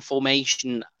 12-man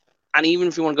formation, and even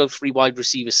if you want to go 3 wide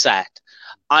receiver set,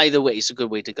 either way is a good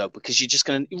way to go, because you're just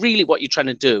going to really what you're trying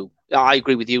to do. I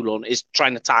agree with you, Lorne, is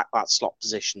trying to attack that slot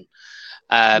position,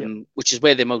 which is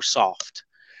where they're most soft.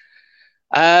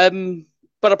 But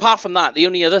apart from that, the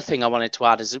only other thing I wanted to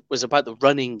add was about the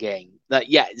running game. That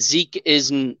Zeke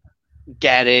isn't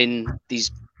getting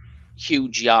these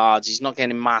huge yards. He's not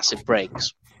getting massive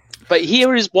breaks. But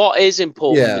here is what is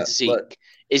important with Zeke.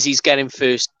 Is he's getting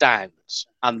first downs.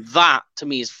 And that, to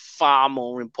me, is far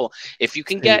more important. If you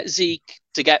can get Zeke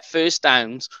to get first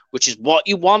downs, which is what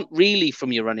you want really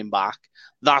from your running back,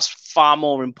 that's far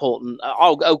more important.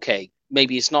 Okay,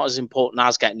 maybe it's not as important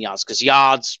as getting yards, because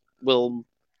yards will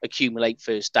accumulate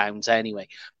first downs anyway.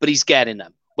 But he's getting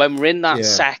them. When we're in that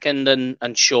second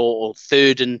and short, or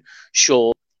third and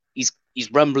short, he's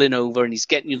rumbling over and he's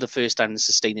getting you the first down and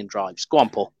sustaining drives. Go on,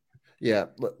 Paul. Yeah,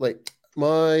 like...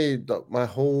 My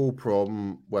whole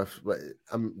problem with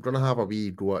I'm gonna have a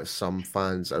wee go at some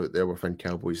fans out there within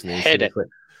Cowboys Nation.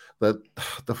 They're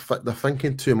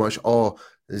thinking too much. Oh,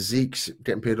 Zeke's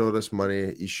getting paid all this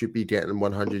money. He should be getting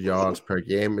 100 yards per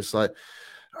game. It's like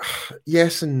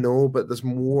yes and no, but there's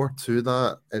more to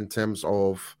that in terms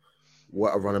of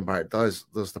what a running back does.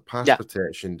 There's the pass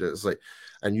protection. It's like,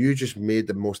 and you just made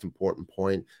the most important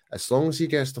point. As long as he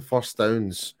gets the first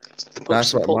downs,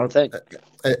 that's what important thing.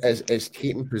 Is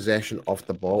keeping possession of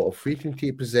the ball. If we can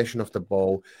keep possession of the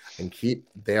ball and keep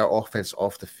their offense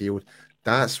off the field,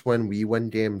 that's when we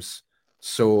win games.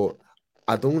 So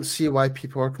I don't see why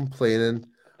people are complaining.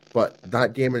 But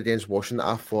that game against Washington,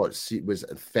 I thought was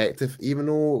effective, even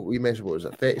though we mentioned, what was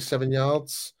it, 37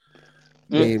 yards?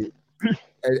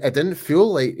 It didn't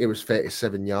feel like it was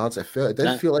 37 yards. It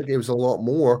did feel like it was a lot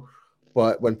more.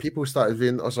 But when people started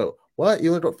reading, I was like, what? You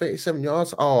only got 37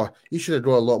 yards? Oh, you should have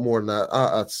got a lot more than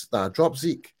that. Drop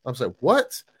Zeke. I was like,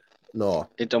 what? No.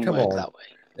 It don't work that way.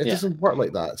 It doesn't work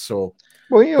like that. So,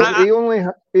 well,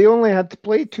 he only had to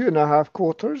play 2.5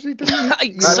 quarters. He didn't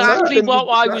exactly what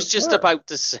I was just about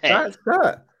to say. That's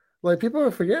that. Like, people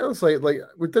are forgetting. It's like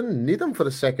we didn't need him for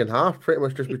the second half. Pretty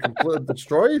much, just we completely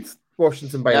destroyed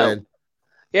Washington by then.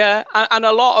 Yeah, and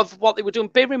a lot of what they were doing.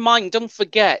 Bear in mind, don't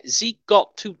forget, Zeke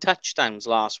got 2 touchdowns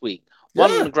last week. One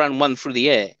on the ground, one through the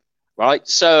air. Right?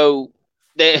 So,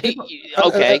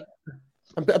 okay.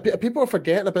 People are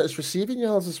forgetting about his receiving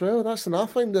yards as well. That's another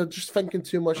thing. They're just thinking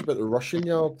too much about the rushing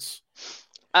yards.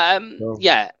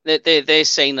 Yeah, they're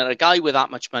saying that a guy with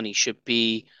that much money should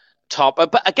be top.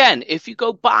 But again, if you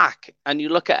go back and you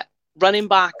look at running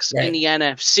backs in the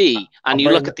NFC and you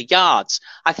look at the yards,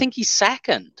 I think he's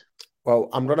second. Well,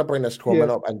 I'm going to bring this comment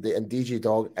up, and DG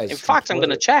Dog is... In fact, I'm going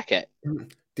to check it.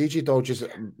 DG Dog just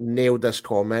nailed this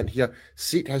comment here.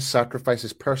 Zeke has sacrificed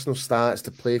his personal stats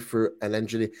to play through an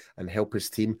injury and help his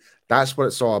team. That's what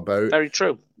it's all about. Very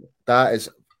true. That is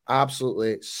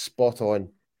absolutely spot on.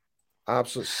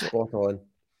 Absolutely spot on.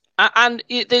 And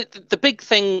the big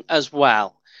thing as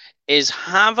well is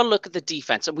have a look at the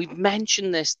defense. And we've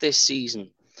mentioned this season.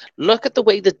 Look at the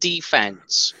way the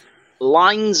defense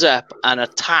lines up and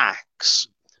attacks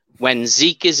when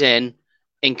Zeke is in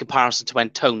comparison to when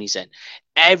Tony's in.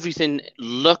 Everything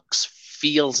looks,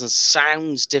 feels, and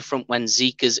sounds different when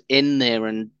Zeke is in there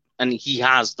and he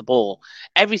has the ball.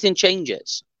 Everything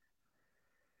changes.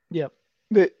 Yeah.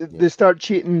 They start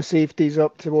cheating safeties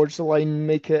up towards the line,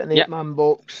 make it an 8-man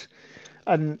box.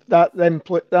 and that then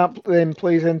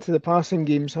plays into the passing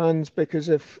game's hands, because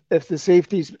if the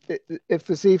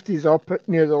safety's up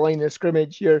near the line of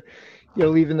scrimmage, you're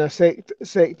leaving a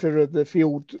sector of the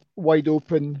field wide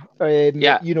open.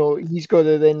 You know, he's got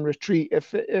to then retreat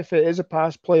if it is a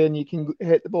pass play and you can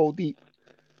hit the ball deep.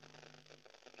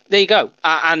 There you go.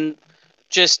 And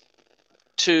just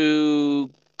to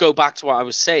go back to what I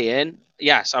was saying,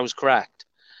 yes, I was correct.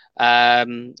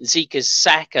 Zeke is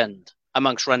second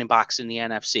amongst running backs in the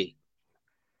NFC.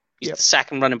 He's the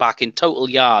second running back in total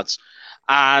yards.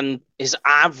 And his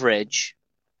average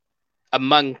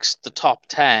amongst the top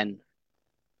 10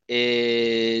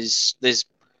 is there's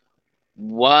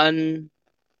 1,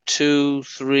 2,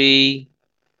 3,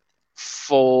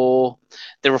 4.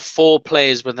 There are 4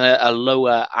 players with a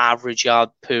lower average yard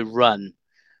per run.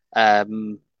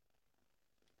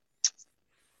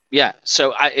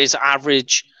 So his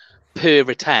average per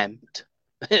attempt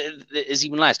is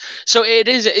even less. So it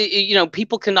is, you know,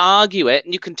 people can argue it,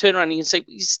 and you can turn around and you can say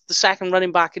he's the second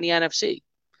running back in the NFC.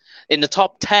 In the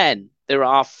top 10, there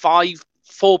are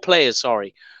 4 players,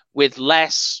 with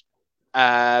less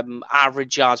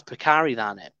average yards per carry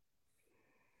than him.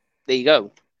 There you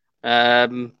go.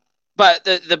 But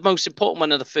the most important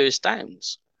one are the first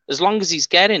downs. As long as he's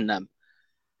getting them,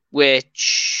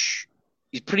 which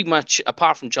he's pretty much,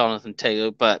 apart from Jonathan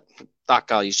Taylor, but that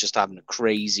guy is just having a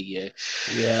crazy year.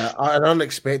 Yeah, an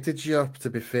unexpected year, to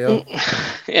be fair.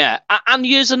 Yeah, and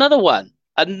here's another one.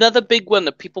 Another big one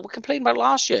that people were complaining about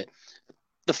last year.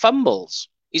 The fumbles.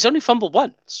 He's only fumbled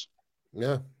once.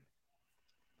 Yeah.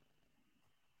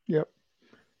 Yep.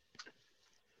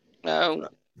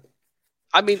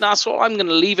 I mean, that's what I'm going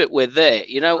to leave it with there,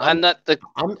 you know. I'm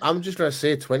just going to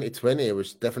say 2020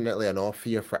 was definitely an off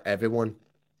year for everyone.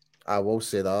 I will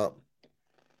say that.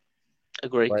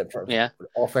 Agree. Yeah.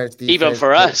 Offense, defense, even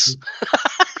for us.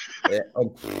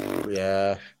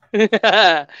 Yeah.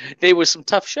 There were some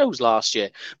tough shows last year,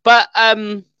 but I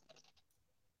mean,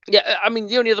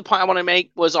 the only other point I want to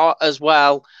make was as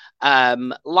well,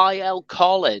 La'el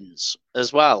Collins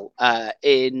as well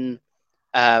in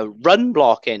run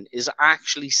blocking is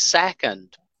actually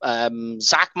second.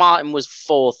 Zach Martin was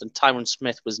 4th and Tyron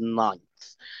Smith was 9th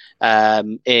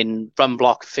in run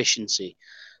block efficiency.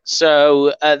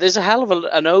 So there's a hell of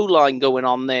an O-line going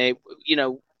on there, you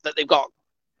know, that they've got,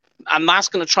 and that's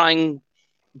going to try and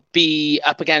be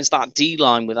up against that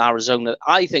D-line with Arizona.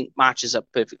 I think matches up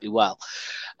perfectly well.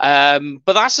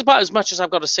 But that's about as much as I've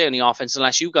got to say on the offense,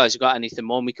 unless you guys have got anything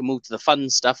more, and we can move to the fun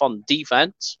stuff on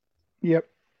defense. Yep,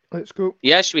 let's go.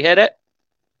 Yeah, should we hit it?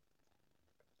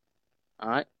 All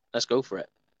right, let's go for it.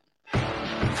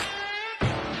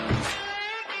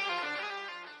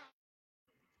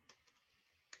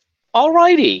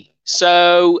 Alrighty,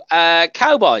 so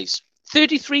Cowboys,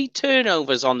 33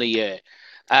 turnovers on the year.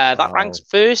 That ranks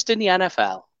first in the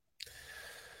NFL.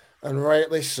 And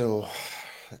rightly so.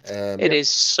 It is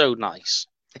so nice.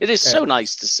 It is so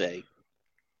nice to see.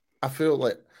 I feel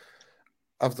like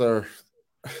after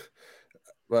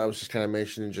what I was just kind of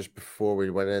mentioning just before we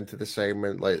went into the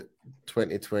segment, like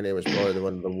 2020 was probably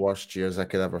one of the worst years I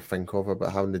could ever think of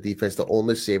about having the defense. The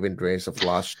only saving grace of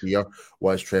last year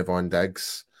was Trevon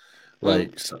Diggs.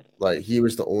 Like he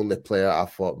was the only player I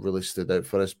thought really stood out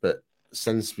for us. But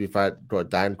since we've got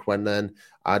Dan Quinn in,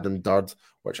 Adam Durd,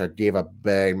 which I gave a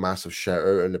big, massive shout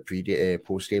out on the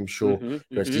post-game show,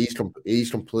 because he's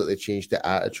completely changed the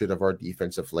attitude of our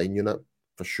defensive line unit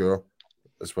for sure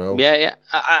as well. Yeah.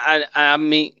 I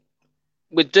mean,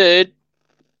 with Durd,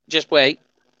 just wait.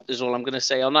 Is all I'm going to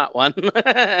say on that one.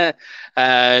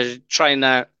 Trying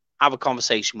to have a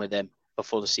conversation with him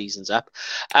before the season's up.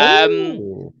 Yeah.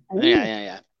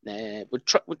 We're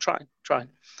trying.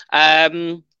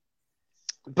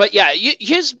 But yeah,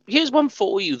 here's one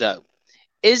for you though.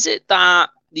 Is it that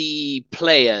the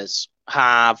players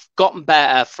have gotten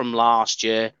better from last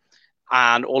year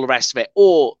and all the rest of it,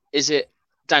 or is it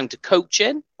down to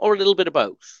coaching, or a little bit of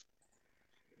both?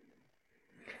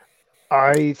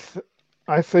 I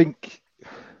think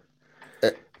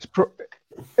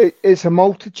it's a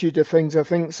multitude of things. I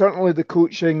think certainly the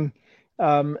coaching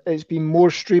has been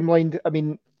more streamlined. I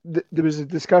mean, there was a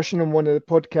discussion on one of the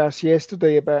podcasts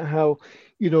yesterday about how,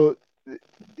 you know,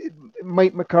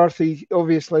 Mike McCarthy,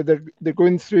 obviously they're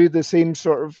going through the same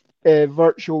sort of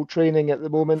virtual training at the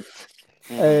moment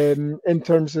in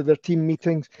terms of their team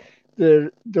meetings.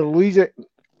 They're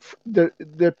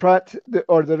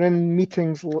in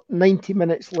meetings 90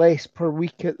 minutes less per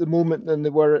week at the moment than they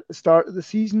were at the start of the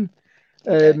season.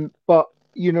 But,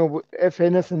 you know, if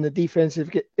anything, the defense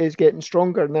is getting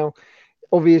stronger. Now,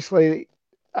 obviously,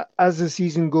 as the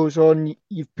season goes on,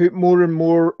 you've put more and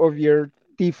more of your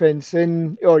defense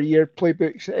in or your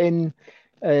playbooks in.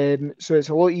 So it's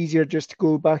a lot easier just to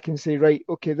go back and say, right,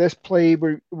 okay, this play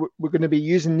we're going to be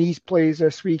using these plays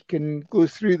this week, and go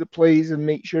through the plays and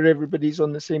make sure everybody's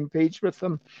on the same page with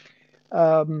them.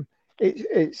 And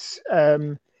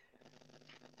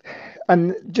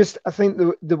just I think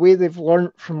the way they've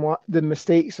learned from the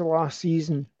mistakes of last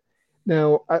season.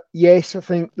 Now, yes, I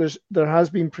think there has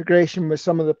been progression with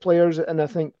some of the players, and I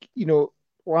think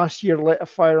last year lit a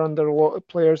fire under a lot of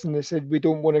players, and they said we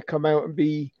don't want to come out and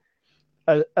be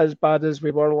as bad as we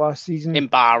were last season,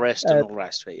 embarrassed and all the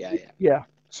rest of it. Yeah.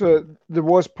 So there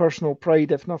was personal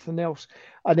pride, if nothing else,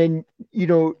 and then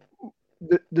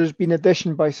there's been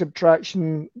addition by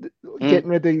subtraction, getting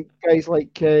rid of guys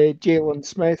like Jalen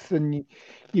Smith, and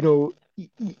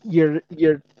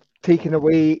you're taking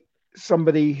away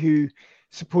somebody who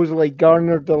supposedly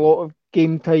garnered a lot of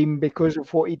game time because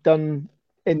of what he'd done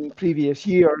in previous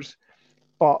years,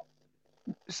 but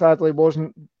sadly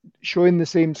wasn't showing the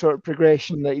same sort of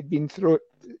progression that he'd been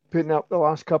putting up the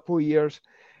last couple of years.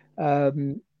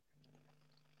 Taking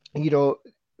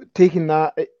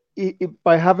that,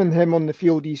 by having him on the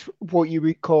field, he's what you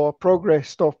would call a progress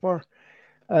stopper,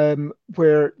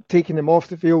 where taking him off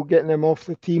the field, getting him off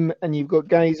the team, and you've got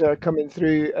guys that are coming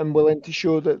through and willing to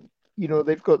show that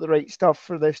they've got the right stuff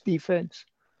for this defense.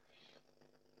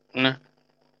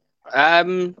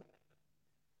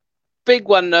 Big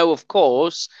one, though, of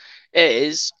course,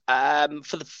 is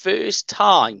for the first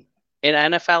time in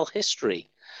NFL history,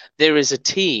 there is a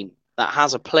team that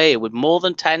has a player with more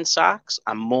than 10 sacks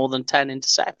and more than 10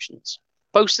 interceptions.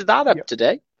 Posted that up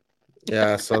today.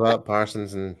 Yeah, so that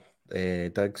Parsons and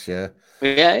Diggs, yeah.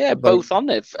 Yeah, both on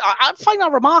it. I find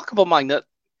that remarkable, mind, that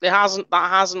hasn't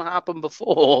happened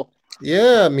before.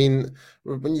 Yeah, I mean,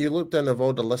 when you look down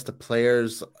all the list of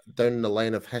players down the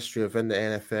line of history within the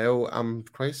NFL, I'm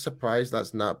quite surprised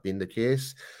that's not been the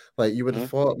case. Like, you would have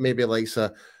thought maybe like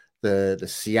the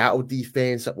Seattle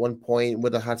defense at one point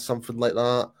would have had something like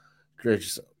that.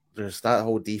 There's that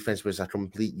whole defense was a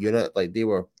complete unit. Like, they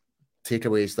were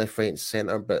takeaways left, right, and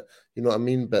center. But you know what I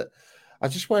mean. But I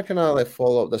just want to kind of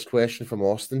follow up this question from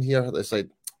Austin here. It's like,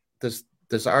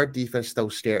 does our defense still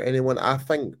scare anyone? I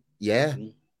think, yeah.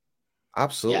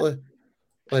 Absolutely. Yeah.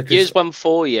 Like, here's one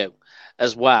for you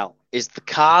as well, is the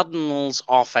Cardinals'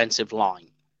 offensive line.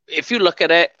 If you look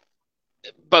at it,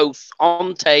 both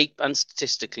on tape and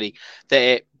statistically,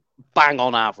 they're bang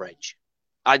on average.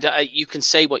 You can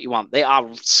say what you want. They are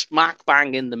smack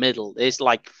bang in the middle. It's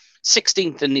like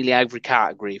 16th in nearly every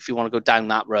category if you want to go down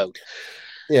that road.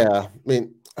 Yeah, I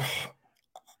mean,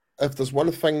 if there's one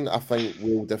thing I think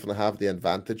we'll definitely have the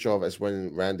advantage of is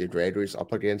when Randy Gregory's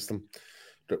up against them.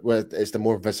 It's the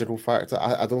more physical factor.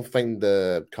 I don't think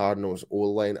the Cardinals'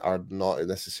 O-line are not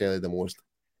necessarily the most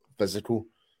physical.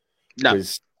 No,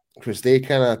 because they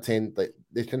kind of tend to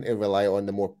rely on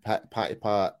the more pat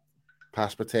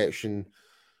pass protection.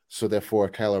 So therefore,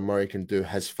 Kyler Murray can do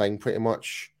his thing pretty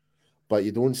much, but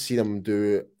you don't see them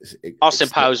do. Austin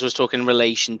Powers was talking in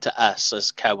relation to us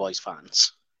as Cowboys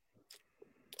fans.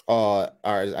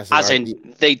 As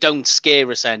in they don't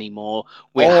scare us anymore.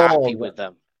 We're happy with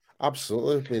them.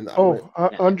 Absolutely. I mean,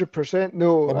 100%.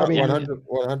 No, I mean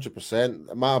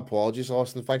 100%. My apologies,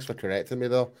 Austin. Thanks for correcting me,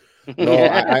 though.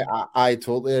 No, I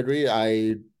totally agree.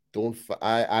 I don't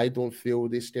feel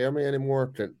they scare me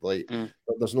anymore. Like,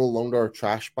 there's no longer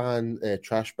trash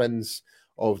bins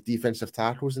of defensive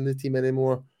tackles in the team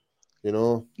anymore.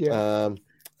 Yeah.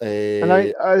 And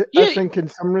I think in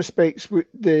some respects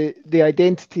the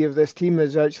identity of this team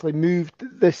has actually moved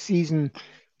this season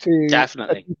to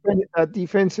definitely a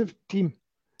defensive team.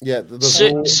 Yeah,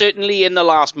 certainly in the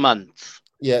last month.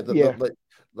 Yeah,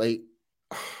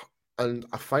 and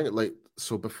I find it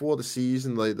so before the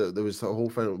season, there was the whole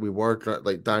thing we were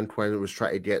Dan Quinn was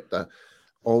trying to get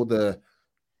all the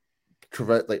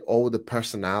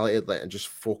personality and just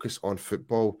focus on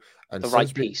football and the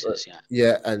right pieces.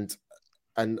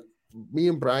 And me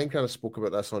and Brian kind of spoke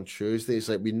about this on Tuesday. It's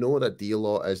like we know that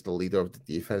D-Law is the leader of the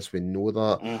defense. We know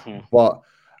that, but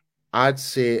I'd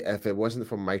say if it wasn't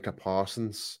for Micah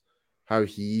Parsons, how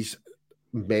he's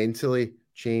mentally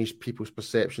changed people's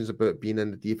perceptions about being in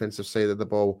the defensive side of the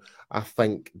ball, I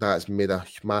think that's made a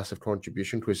massive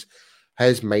contribution because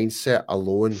his mindset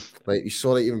alone, you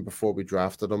saw that even before we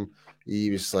drafted him,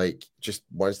 he was just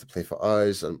wants to play for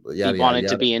us, and he wanted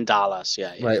to be in Dallas,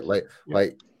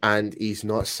 and he's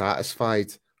not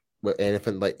satisfied with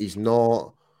anything. He's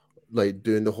not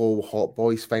doing the whole hot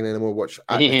boys thing anymore, which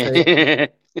at the time.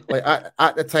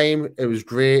 At the time, it was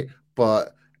great,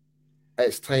 but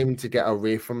it's time to get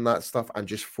away from that stuff and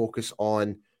just focus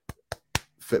on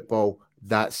football.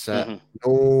 That's it.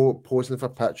 No posing for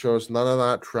pictures, none of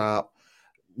that crap,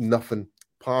 nothing.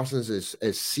 Parsons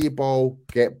is see ball,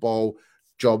 get ball,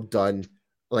 job done,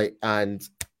 and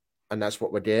that's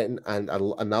what we're getting,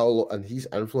 and he's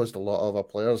influenced a lot of our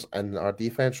players in our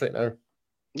defense right now.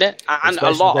 Yeah, and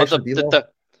a lot of the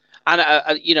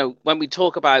when we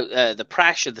talk about the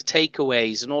pressure, the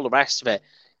takeaways, and all the rest of it,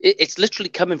 it's literally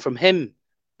coming from him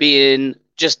being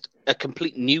just a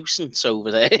complete nuisance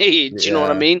over there. Do you know what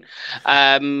I mean?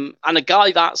 And a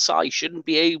guy that size shouldn't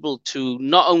be able to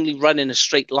not only run in a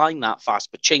straight line that fast,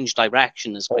 but change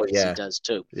direction as quick as he does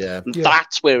too. Yeah, and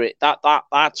that's where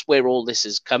that's where all this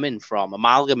is coming from,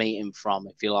 amalgamating from,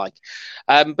 if you like.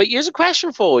 But here's a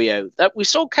question for you: that we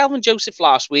saw Kelvin Joseph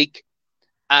last week.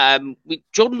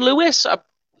 Jordan Lewis,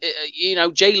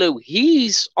 J. Lou,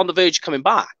 he's on the verge of coming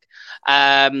back.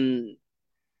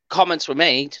 Comments were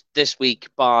made this week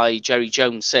by Jerry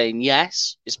Jones saying,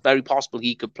 yes, it's very possible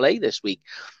he could play this week.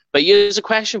 But here's a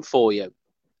question for you.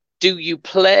 Do you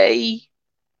play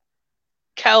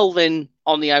Kelvin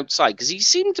on the outside? Because he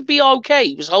seemed to be okay.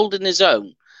 He was holding his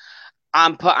own.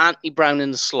 And put Anthony Brown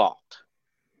in the slot.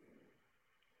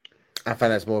 I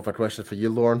find that's more of a question for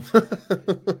you, Lauren.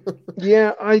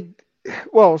 Yeah,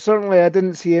 certainly I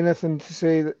didn't see anything to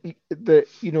say that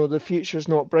the future's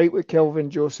not bright with Kelvin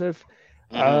Joseph.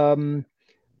 And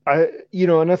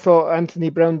I thought Anthony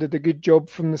Brown did a good job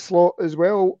from the slot as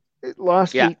well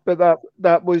last week, but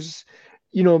that was,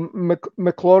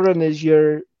 McLaurin is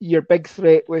your big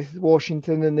threat with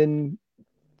Washington, and then,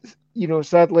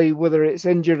 sadly, whether it's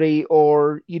injury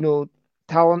or,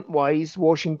 talent wise,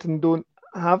 Washington don't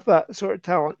have that sort of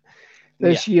talent.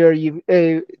 This year,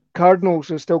 Cardinals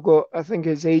have still got, I think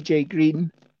it's AJ Green.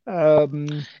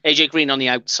 AJ Green on the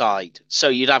outside. So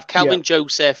you'd have Kelvin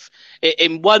Joseph.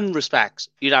 In one respect,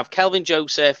 you'd have Kelvin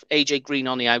Joseph, AJ Green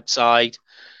on the outside,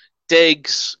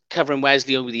 Diggs covering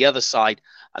Wesley over the other side.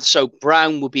 And so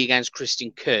Brown would be against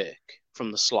Christian Kirk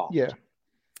from the slot. Yeah.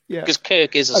 Because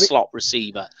Kirk is a slot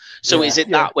receiver. So is it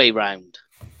that way round?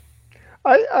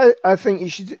 I think you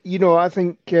should. I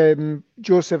think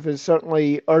Joseph has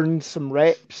certainly earned some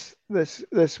reps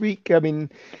this week. I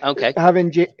mean,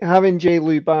 having J.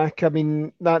 Lou back, I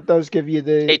mean, that does give you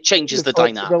it changes the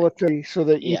dynamic so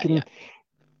that you can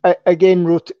again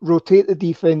rotate the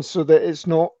defense so that it's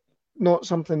not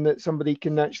something that somebody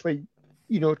can actually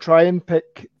try and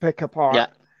pick apart.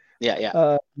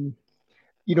 Yeah. And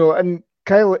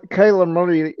Kyler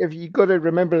Murray, if you got to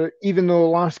remember, even though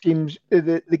last game's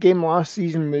the game last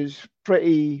season was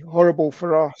pretty horrible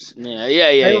for us.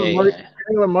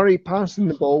 Kyler Murray passing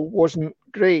the ball wasn't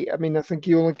great. I mean, I think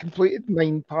he only completed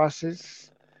 9 passes,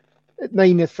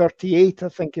 9 of 38, I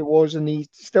think it was, and he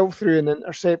still threw an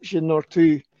interception or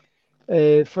 2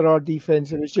 for our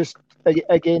defense. It was just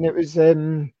again, it was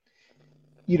the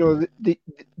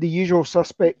usual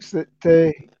suspects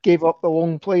that gave up the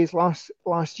long plays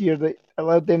last year that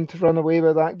allowed them to run away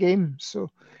with that game. So,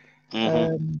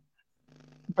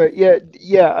 but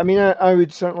I mean, I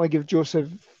would certainly give Joseph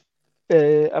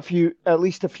at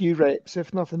least a few reps,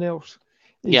 if nothing else.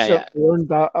 He earned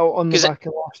that out on the back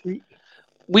of last week.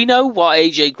 We know what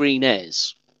AJ Green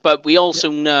is, but we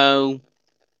also know,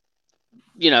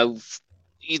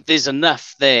 there's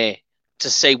enough there to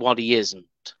say what he isn't.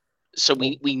 So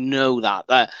we know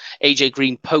that AJ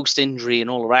Green post-injury and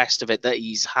all the rest of it that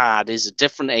he's had is a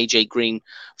different AJ Green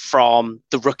from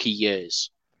the rookie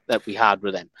years that we had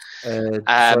with him.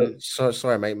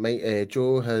 Sorry, mate.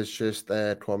 Joe has just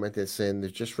commented saying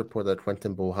they've just reported that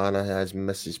Quinton Bohanna has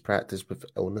missed his practice with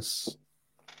illness.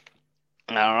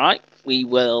 All right, we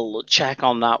will check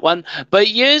on that one. But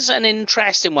here's an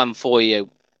interesting one for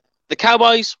you. The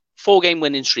Cowboys, 4-game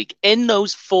winning streak. In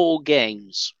those 4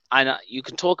 games... And you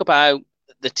can talk about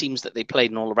the teams that they played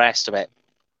and all the rest of it.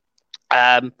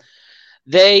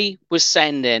 They were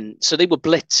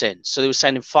blitzing. So they were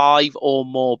sending 5 or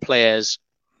more players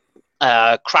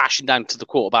crashing down to the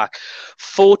quarterback.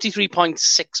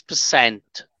 43.6%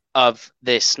 of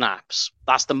their snaps.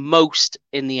 That's the most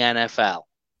in the NFL.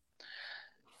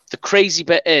 The crazy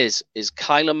bit is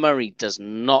Kyler Murray does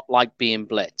not like being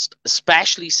blitzed,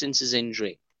 especially since his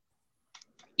injury.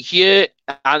 Here,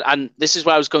 and this is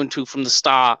where I was going to from the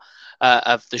start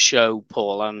of the show,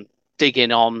 Paul, and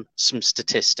digging on some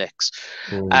statistics.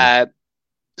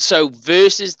 So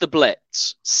versus the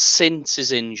blitz, since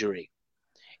his injury,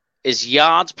 his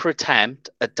yards per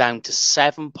attempt are down to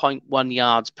 7.1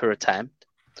 yards per attempt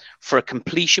for a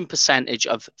completion percentage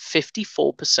of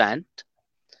 54%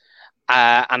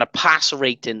 and a passer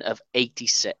rating of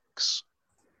 86.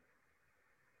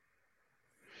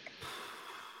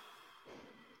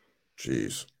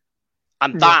 Jeez.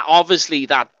 And that obviously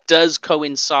that does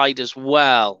coincide as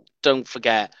well, don't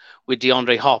forget, with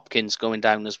DeAndre Hopkins going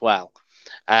down as well.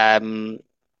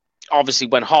 Obviously,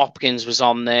 when Hopkins was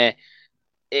on there,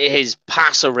 his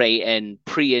passer rating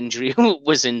pre-injury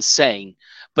was insane.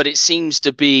 But it seems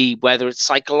to be, whether it's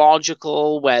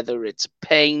psychological, whether it's a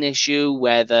pain issue,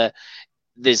 whether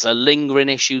there's a lingering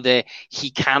issue there, he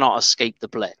cannot escape the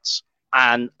blitz.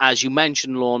 And as you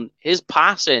mentioned, Lorne, his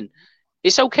passing,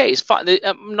 it's okay. It's fine.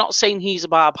 I'm not saying he's a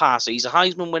bad passer. He's a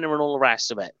Heisman winner and all the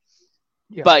rest of it.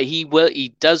 Yeah. But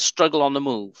he does struggle on the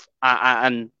move.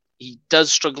 And he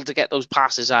does struggle to get those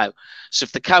passes out. So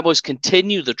if the Cowboys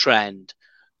continue the trend,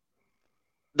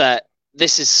 that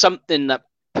this is something that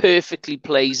perfectly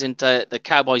plays into the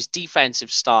Cowboys'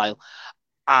 defensive style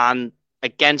and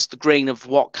against the grain of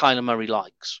what Kyler Murray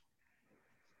likes.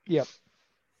 Yep.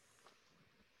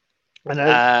 And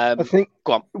I think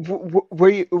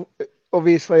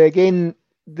obviously, again,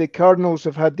 the Cardinals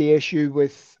have had the issue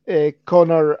with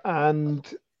Connor and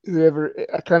whoever,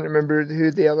 I can't remember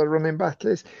who the other running back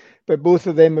is, but both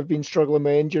of them have been struggling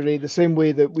with injury the same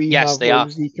way that we have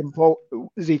with Zeke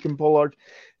and Pollard.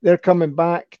 They're coming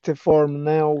back to form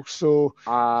now, so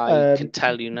I can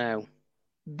tell you now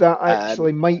that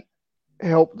actually might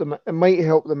help them. It might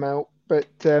help them out, but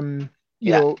you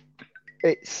know,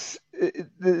 it's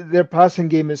their passing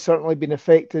game has certainly been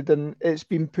affected, and it's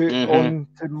been put on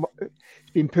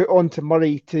to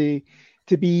Murray to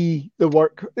be the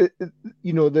work,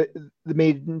 you know, the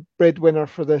main breadwinner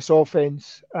for this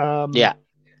offense.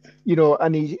 You know,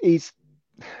 and he's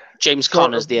James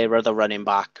Conner's the other running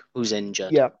back who's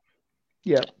injured. Yeah.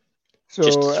 So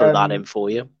just to throw that in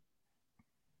for you.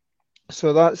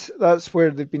 So that's where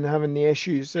they've been having the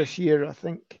issues this year, I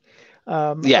think.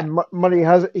 And Murray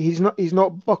he's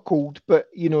not buckled, but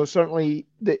you know, certainly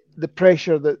the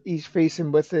pressure that he's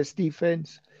facing with this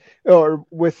defense or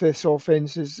with this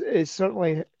offense is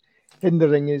certainly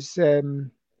hindering his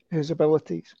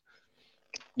abilities.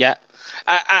 Yeah,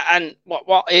 and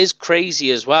what is crazy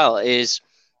as well is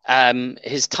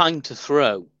his time to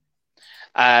throw.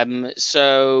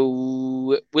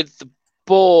 So with the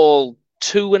ball,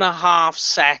 2.5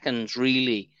 seconds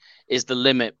really is the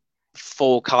limit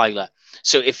for Kyler.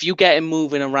 So if you get him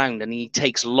moving around and he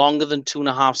takes longer than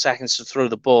 2.5 seconds to throw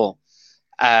the ball,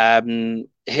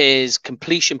 his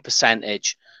completion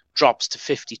percentage drops to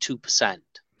 52%.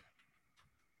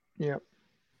 Yeah.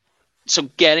 So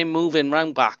get him moving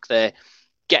around back there,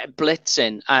 get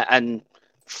blitzing and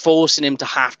forcing him to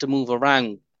have to move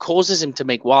around causes him to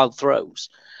make wild throws.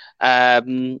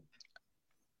 You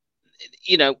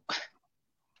know,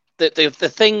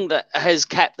 the thing that has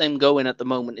kept them going at the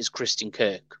moment is Christian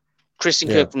Kirk.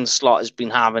 Kirk from the slot has been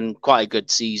having quite a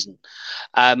good season.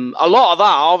 A lot of that,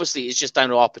 obviously, is just down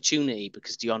to opportunity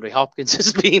because DeAndre Hopkins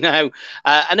has been out.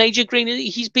 And AJ Green,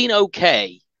 he's been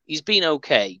okay.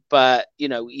 But, you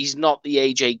know, he's not the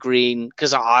AJ Green,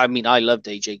 because I mean, I loved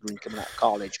AJ Green coming out of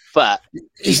college, but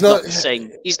he's not the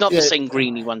same. He's not the same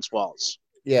Green he once was.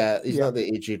 Yeah, he's not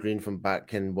the AJ Green from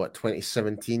back in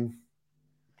 2017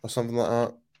 or something like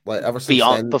that. Like ever since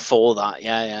then, before that,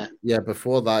 yeah.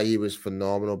 Before that, he was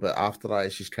phenomenal, but after that,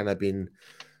 it's just kind of been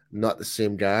not the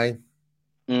same guy.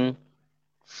 Yeah,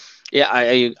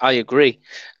 I agree.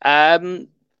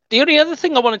 The only other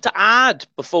thing I wanted to add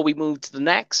before we move to the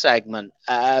next segment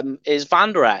is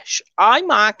Van Der Esch. I'm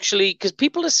actually, because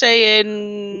people are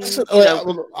saying,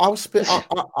 I'll spit.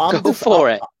 Go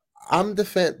for it. I'm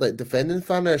defending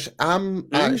Van Der Esch. I'm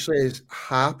actually as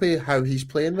happy how he's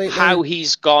playing right now. How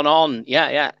he's gone on,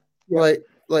 yeah. Like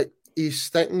he's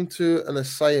sticking to an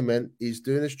assignment. He's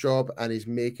doing his job and he's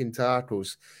making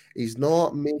tackles. He's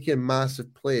not making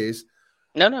massive plays.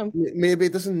 No. Maybe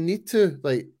it doesn't need to.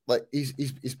 Like he's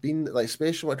been like,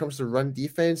 especially when it comes to run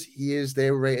defense, he is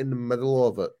there right in the middle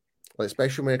of it. Like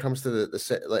especially when it comes to the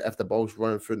set, like if the ball's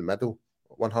running through the middle,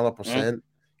 100%,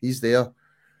 he's there.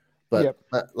 But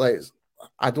like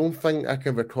I don't think I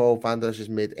can recall Van Der Esch has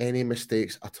made any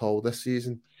mistakes at all this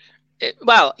season. At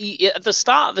the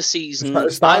start of the season,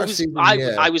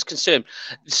 I was concerned.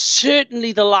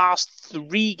 Certainly, the last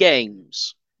 3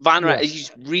 games. Van Der Esch,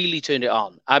 he's really turned it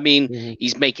on. I mean,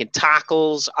 he's making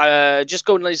tackles. Just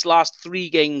going to his last 3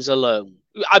 games alone.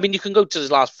 I mean, you can go to his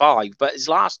last 5, but his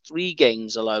last 3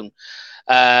 games alone.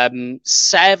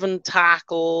 7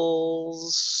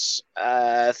 tackles,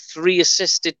 3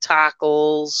 assisted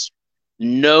tackles,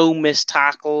 no missed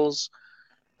tackles,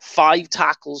 5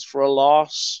 tackles for a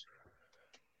loss.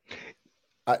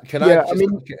 Can I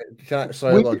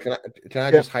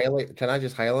just highlight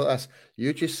this?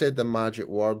 You just said the magic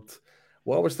word.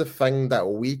 what was the thing that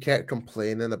we kept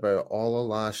complaining about all of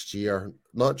last year?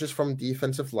 Not just from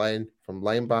defensive line, from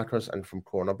linebackers, and from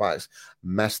cornerbacks,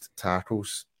 missed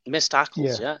tackles. Missed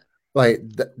tackles, yeah. Like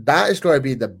that is going to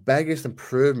be the biggest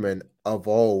improvement of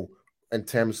all in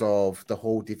terms of the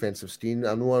whole defensive scheme.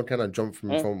 I know I'm kind of jumped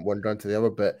from one down to the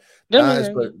other, but that's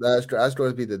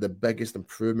going to be the biggest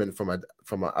improvement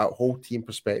from a whole team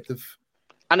perspective.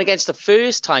 And against the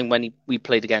first time when we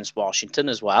played against Washington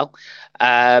as well,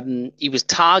 he was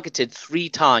targeted 3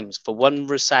 times for 1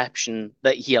 reception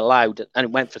that he allowed, and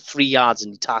it went for 3 yards,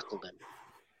 and he tackled him.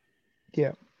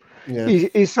 Yeah.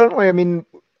 He's certainly, I mean,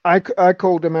 I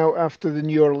called him out after the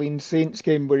New Orleans Saints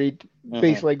game where he'd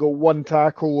basically got 1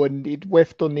 tackle and he'd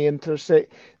whiffed on the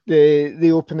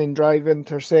opening drive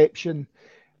interception.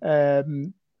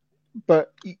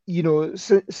 But you know,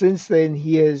 since then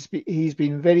he's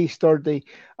been very sturdy.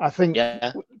 I think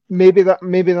maybe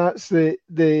that's the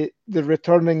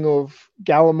returning of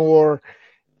Gallimore,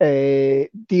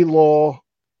 D-Law,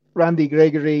 Randy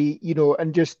Gregory, you know,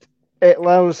 and just it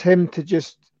allows him to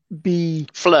just be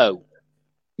flow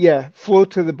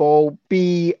to the ball,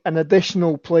 be an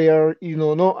additional player, you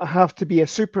know, not have to be a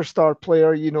superstar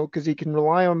player, you know, because he can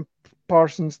rely on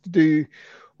Parsons to do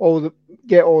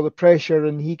get all the pressure,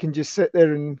 and he can just sit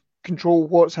there and control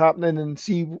what's happening and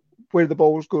see where the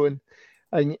ball's going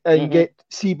and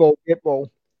see ball, get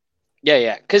ball.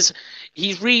 Yeah, because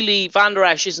he's really, Van Der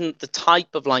Esch isn't the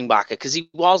type of linebacker, because he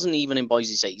wasn't even in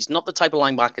Boise State. He's not the type of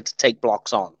linebacker to take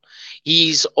blocks on.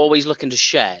 He's always looking to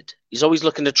shed. He's always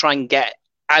looking to try and get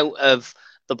out of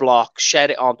the block,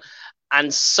 shed it on.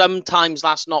 And sometimes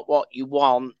that's not what you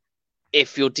want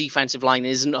if your defensive line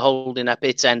isn't holding up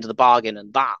its end of the bargain.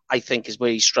 And that, I think, is where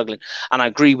he's struggling. And I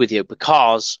agree with you,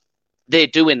 because they're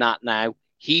doing that now.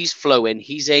 He's flowing.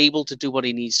 He's able to do what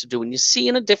he needs to do. And you're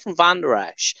seeing a different Van Der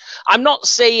Esch. I'm not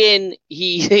saying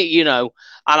he, you know,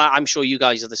 and I'm sure you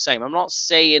guys are the same. I'm not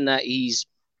saying that he's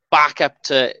back up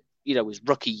to, you know, his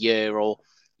rookie year or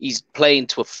he's playing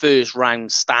to a first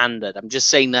round standard. I'm just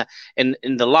saying that in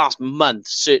the last month,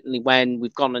 certainly when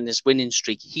we've gone on this winning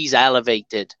streak, he's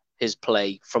elevated his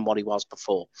play from what he was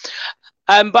before.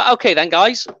 But okay then,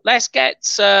 guys, let's get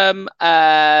some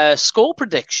score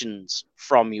predictions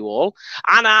from you all,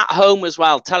 and at home as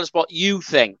well. Tell us what you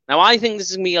think. Now, I think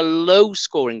this is going to be a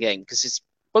low-scoring game because it's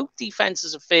both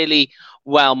defenses are fairly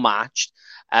well matched.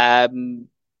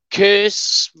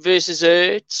 Curse versus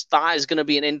Ertz, that is going to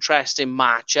be an interesting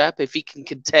matchup. If he can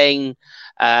contain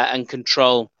and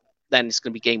control, then it's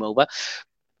going to be game over.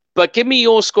 But give me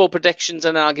your score predictions,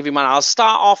 and then I'll give you mine. I'll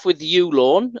start off with you,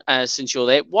 Lorne, since you're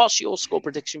there. What's your score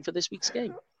prediction for this week's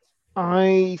game?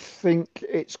 I think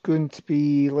it's going to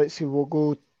be, let's see, we'll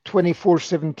go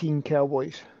 24-17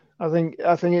 Cowboys. I think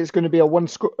it's going to be a one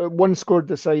score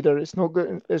decider. It's not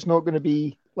going to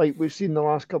be like we've seen the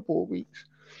last couple of weeks.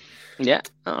 Yeah,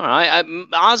 all right.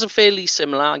 Ours are fairly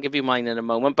similar. I'll give you mine in a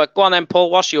moment. But go on then,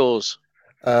 Paul. What's yours?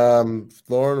 Lauren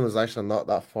was actually not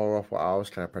that far off what I was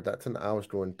kind of predicting. I was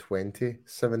going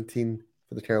 20-17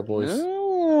 for the Cowboys.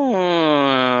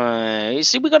 You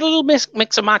see, we got a little mix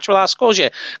and match with our scores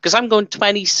here, because I'm going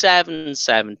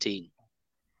 27-17.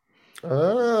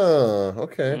 Oh,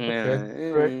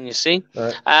 okay. Right. You see?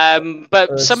 Right.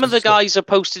 But some of the guys are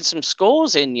posting some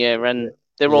scores in here, and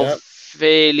they're all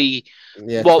fairly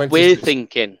what we're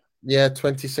thinking. Yeah,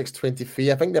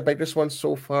 26-23. I think the biggest one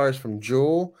so far is from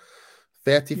Joe.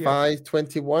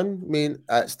 35-21. I mean,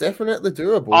 it's definitely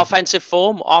doable. Offensive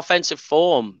form.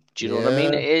 Do you know what I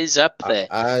mean? It is up there.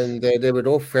 And they were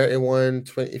all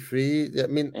 31-23. I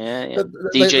mean,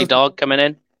 DJ Dog coming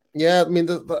in. Yeah, I mean,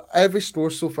 every score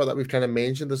so far that we've kind of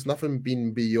mentioned, there's nothing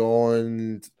been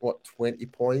beyond 20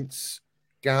 points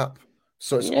gap.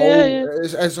 So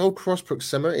it's all cross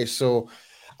proximity. So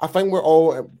I think we're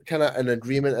all kind of in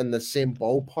agreement in the same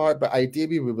ballpark, but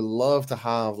ideally we would love to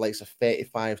have like a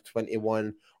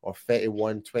 35-21 or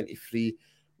 31-23. We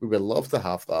would love to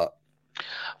have that.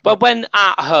 But when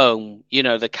at home, you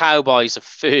know, the Cowboys are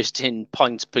first in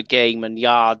points per game and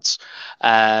yards,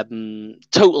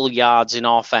 total yards in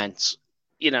offense,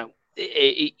 you know,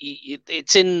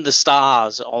 it's in the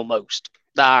stars almost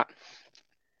that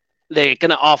they're going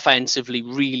to offensively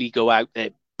really go out there.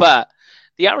 But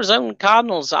the Arizona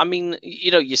Cardinals, I mean,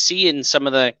 you know, you see in some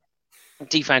of the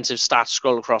defensive stats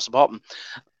scroll across the bottom,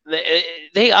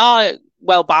 they are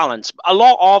well balanced. A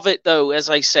lot of it, though, as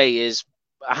I say, is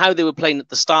how they were playing at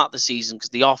the start of the season because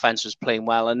the offense was playing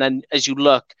well. And then as you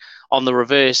look on the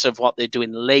reverse of what they're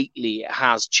doing lately, it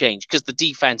has changed because the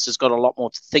defense has got a lot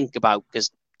more to think about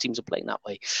because teams are playing that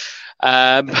way.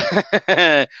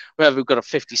 We've got a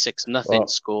 56-0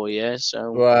 score, yeah.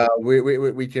 So well,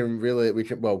 we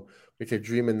We could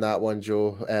dream in that one,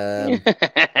 Joe. I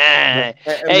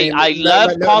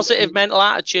love positive mental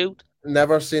attitude.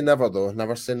 Never say never, though.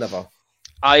 Never say never.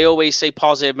 I always say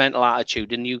positive mental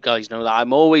attitude, and you guys know that.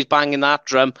 I'm always banging that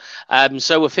drum.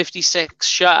 So a 56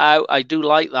 shutout, I do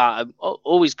like that.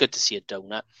 Always good to see a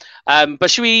donut.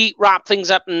 But should we wrap things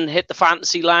up and hit the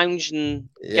fantasy lounge and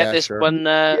get this one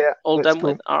all done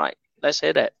with? All right, let's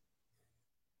hit it.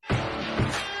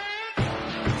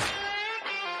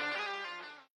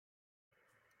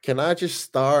 Can I just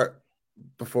start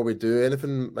before we do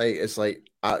anything? Like, it's like,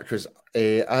 because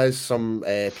as some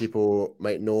people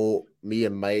might know, me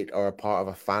and Mike are a part of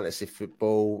a fantasy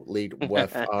football league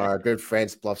with our good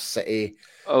friends Bluff City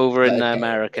over in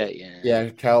America.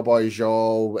 Yeah, Cowboy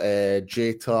Joel,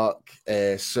 J Tuck,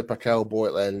 Super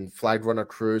Cowboy, and Flag Runner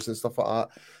Cruise and stuff like that.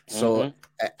 So,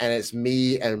 and it's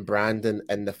me and Brandon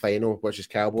in the final, which is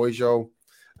Cowboy Joel,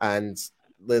 and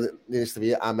needs to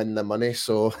be I'm in the money.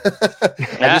 So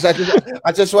I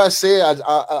just want to say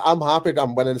I'm happy that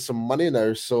I'm winning some money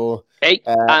now. So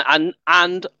and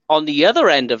on the other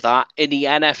end of that, in the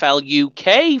NFL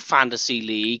UK Fantasy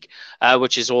League,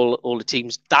 which is all the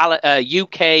teams,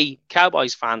 UK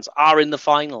Cowboys fans are in the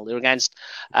final. They're against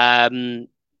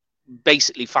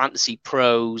basically Fantasy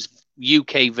Pros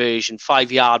UK version,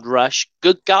 5 Yard Rush.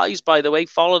 Good guys, by the way.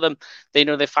 Follow them. They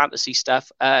know their fantasy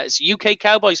stuff. It's UK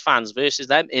Cowboys fans versus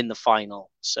them in the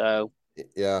final. So,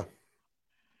 yeah.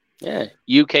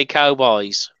 UK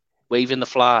Cowboys waving the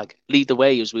flag. Lead the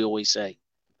way, as we always say.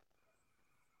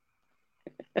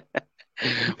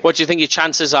 What do you think your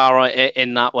chances are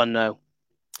in that one now?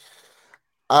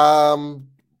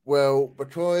 Well,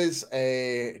 because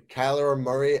Kyler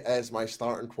Murray is my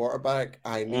starting quarterback,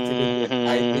 I need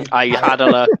to be. I had a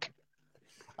look.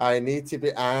 I need to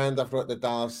be, and I've got the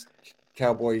Dallas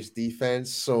Cowboys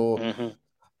defense, so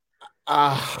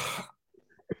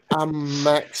I'm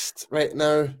mixed right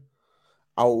now.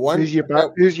 Who's your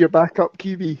backup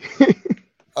QB?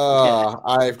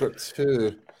 I've got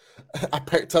two. I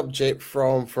picked up Jake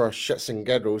Fromm for shits and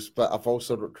giggles, but I've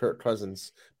also got Kirk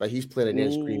Cousins, but he's playing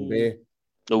against Green Bay.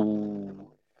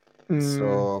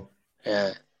 So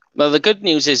yeah. Well, the good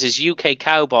news is UK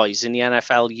Cowboys in the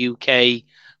NFL UK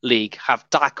League have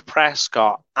Dak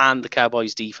Prescott and the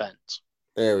Cowboys defense.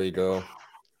 There we go.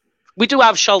 We do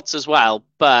have Schultz as well,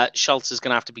 but Schultz is going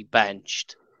to have to be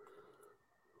benched.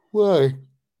 Why?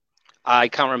 I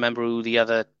can't remember who the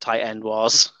other tight end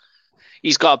was.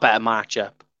 He's got a better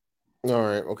matchup. All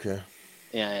right. Okay.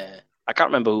 Yeah. I can't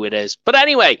remember who it is. But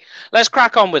anyway, let's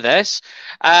crack on with this.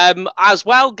 As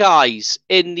well, guys,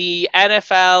 in the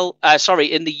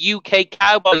in the UK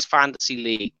Cowboys Fantasy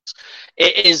Leagues,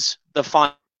 it is the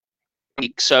final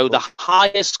league. So the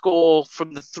highest score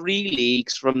from the three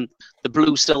leagues, from the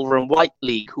Blue, Silver, and White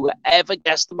League, whoever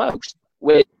gets the most,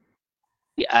 with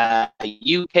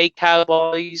UK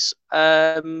Cowboys.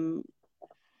 Mate,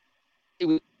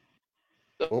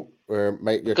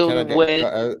 you're kind of getting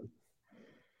cut out.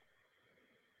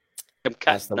 I'm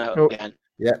cutting out again.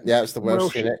 Yeah, it's the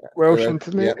Welsh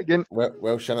internet again.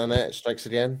 Welsh internet strikes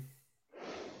again.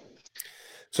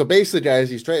 So basically, guys,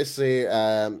 he's trying to say,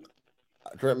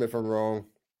 correct me if I'm wrong,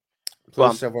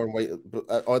 Blue, Silver, and White.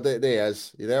 There he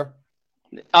is. You there?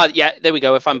 Yeah, there we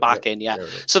go. If I'm back in, yeah.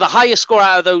 So the highest score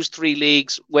out of those three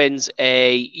leagues wins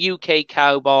a UK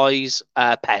Cowboys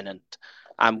pennant.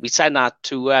 And we send that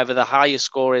to whoever the highest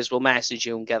score is. We'll message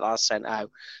you and get that sent out.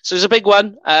 So it's a big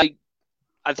one.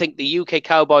 I think the UK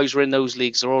Cowboys were in those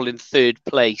leagues. They're all in third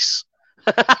place.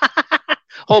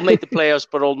 All made the playoffs,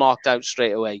 but all knocked out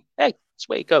straight away. Hey, that's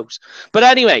the way it goes. But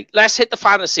anyway, let's hit the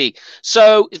fantasy.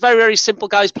 So it's very, very simple,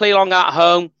 guys. Play along at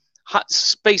home.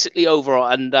 It's basically over or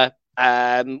under.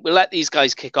 We'll let these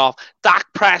guys kick off. Dak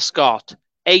Prescott,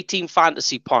 18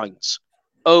 fantasy points.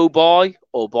 Oh boy,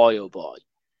 oh boy, oh boy.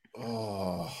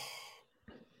 Oh.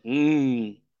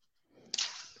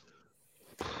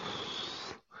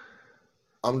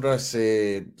 I'm going to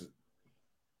say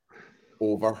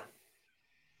over.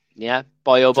 Yeah,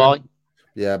 boy, oh boy.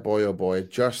 Yeah, boy, oh boy.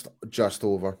 Just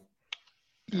over.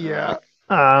 Yeah.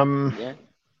 I'll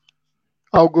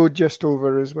go just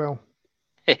over as well.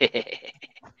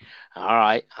 All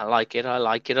right. I like it. I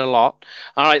like it a lot.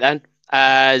 All right, then.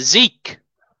 Zeke.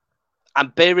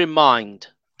 And bear in mind,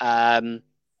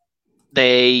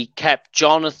 they kept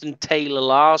Jonathan Taylor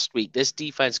last week. This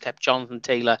defense kept Jonathan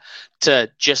Taylor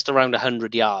to just around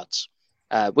 100 yards,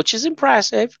 which is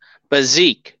impressive. But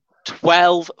Zeke,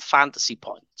 12 fantasy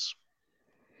points.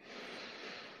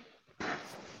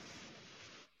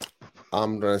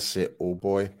 I'm going to say, oh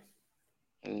boy.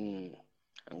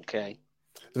 Okay.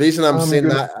 The reason I'm saying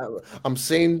gonna- that, I'm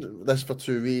saying this for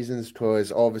two reasons.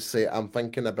 Because obviously, I'm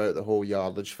thinking about the whole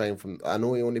yardage thing. I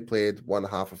know he only played one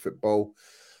half of football,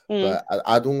 but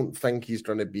I don't think he's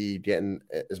going to be getting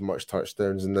as much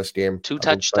touchdowns in this game. 2 I don't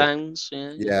think. touchdowns.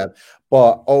 Yeah. Yeah,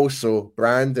 but also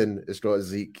Brandon has got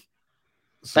Zeke.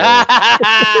 So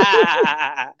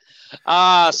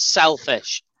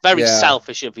Selfish. Very Yeah.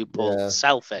 selfish of you, Paul. Yeah.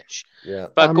 Selfish. yeah,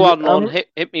 But I'm go go- on, Lon. I'm-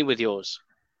 Hit me with yours.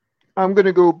 I'm going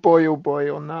to go boy oh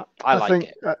boy on that. I like think,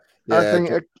 it. I yeah. think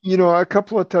a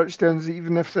couple of touchdowns,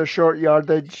 even if they're short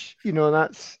yardage,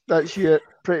 that's you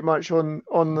pretty much on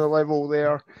the level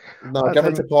there. No, I give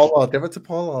it to think- Pollard. Give it to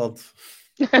Pollard.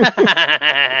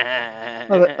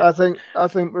 I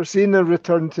think we're seeing a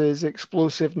return to his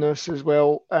explosiveness as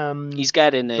well. He's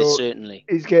getting there, So- certainly.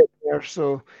 He's getting there,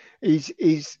 so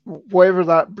he's whatever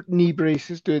that knee brace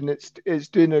is doing, it's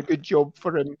doing a good job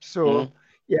for him. So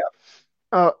yeah,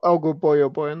 I'll go boy oh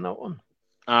boy on that one.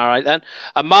 All right, then.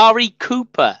 Amari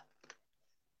Cooper.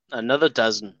 Another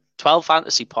dozen. 12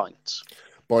 fantasy points.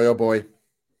 Boy, oh boy.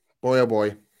 Boy, oh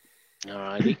boy. All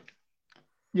righty.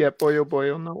 Yeah, boy oh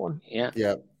boy on that one. Yeah.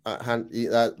 Yeah.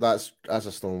 That's as a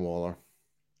Stonewaller.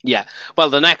 Yeah. Well,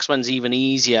 the next one's even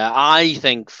easier, I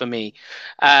think, for me.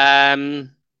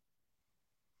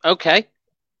 Okay.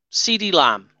 CD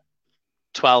Lamb.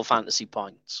 12 fantasy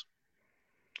points.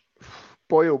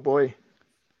 Boy oh boy.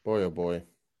 Boy, oh boy.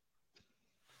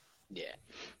 Yeah.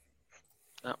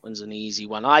 That one's an easy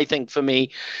one. I think for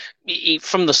me,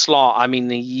 from the slot, I mean,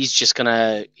 he's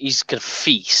gonna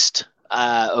feast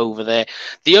over there.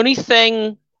 The only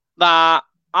thing that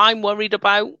I'm worried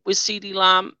about with CD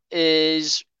Lamb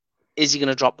is he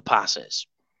gonna drop the passes?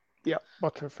 Yeah,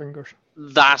 butterfingers.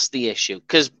 That's the issue.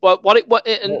 Because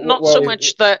not so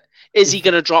much that is he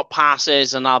gonna drop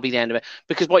passes and that'll be the end of it.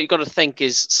 Because what you got to think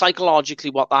is psychologically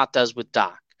what that does with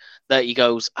Dak. That he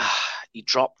goes, he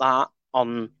dropped that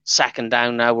on second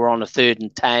down. Now we're on a 3rd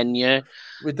and 10. Yeah.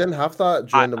 We didn't have that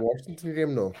during the Washington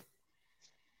game, though.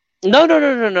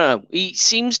 No. He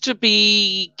seems to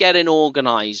be getting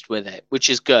organized with it, which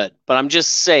is good. But I'm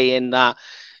just saying that,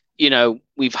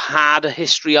 we've had a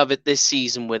history of it this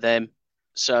season with him.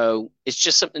 So it's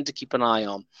just something to keep an eye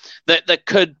on that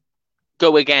could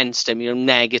go against him,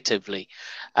 negatively.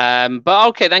 But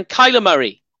okay, then Kyler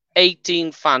Murray,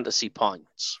 18 fantasy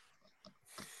points.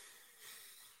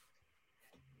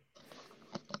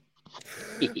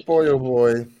 Boy, oh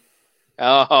boy.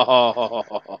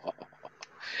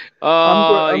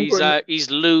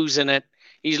 He's losing it.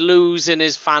 He's losing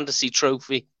his fantasy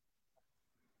trophy.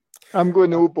 I'm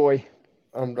going oh boy.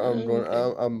 I'm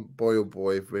boy, oh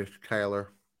boy with Kyler.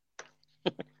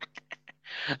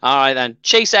 All right, then.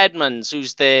 Chase Edmonds,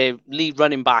 who's the lead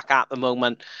running back at the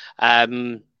moment,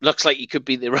 looks like he could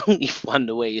be the only one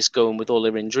the way he's going with all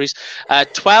their injuries.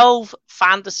 12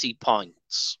 fantasy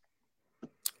points.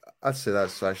 I'd say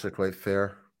that's actually quite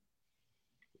fair.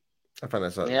 I think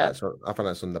that's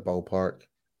in the ballpark.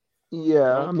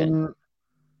 Yeah, Okay. I mean,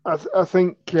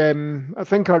 I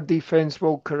think our defense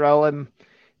will corral him.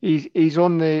 He's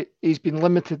been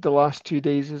limited the last 2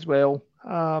 days as well.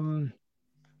 I'll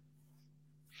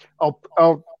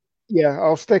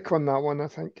stick on that one, I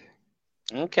think.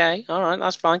 Okay, all right,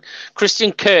 that's fine.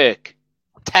 Christian Kirk,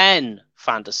 10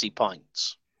 fantasy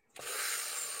points.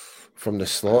 From the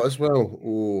slot as well.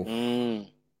 Ooh.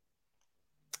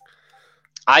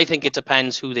 I think it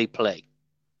depends who they play.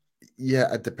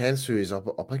 Yeah, it depends who he's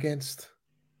up against.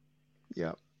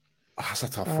 Yeah. That's a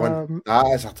tough one. That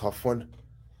is a tough one.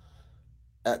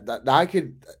 That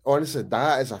could, honestly,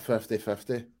 that is a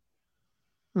 50-50.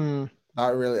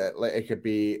 That really, it could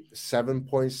be 7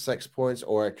 points, 6 points,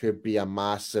 or it could be a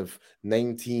massive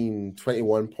 19,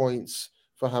 21 points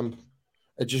for him.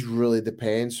 It just really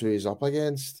depends who he's up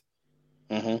against.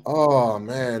 Mm-hmm. Oh,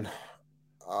 man.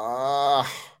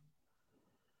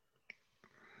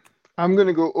 I'm going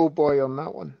to go oh boy on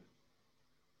that one.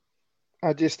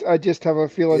 I just have a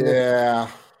feeling that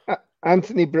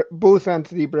both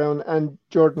Anthony Brown and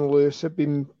Jordan Lewis have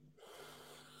been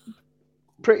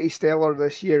pretty stellar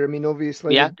this year. I mean,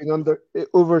 obviously they've been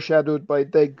overshadowed by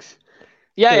Diggs.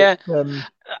 Yeah.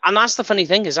 And that's the funny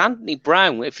thing is Anthony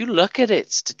Brown, if you look at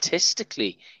it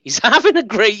statistically, he's having a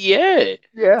great year.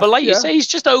 Yeah. But like you say, he's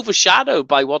just overshadowed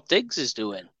by what Diggs is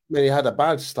doing. I mean, he had a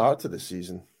bad start to the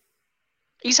season.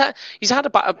 He's had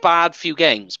a bad few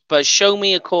games, but show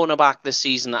me a cornerback this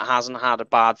season that hasn't had a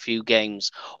bad few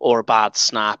games or a bad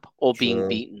snap or being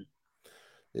beaten.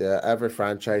 Yeah, every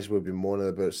franchise would be moaning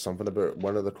about something about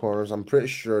one of the corners. I'm pretty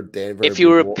sure Denver. If you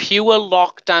were a pure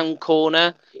lockdown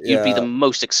corner, you'd be the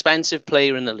most expensive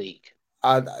player in the league.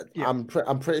 I'm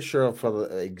pretty sure, for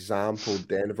the example,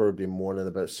 Denver would be moaning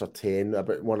about Surtain,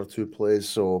 about one or two plays.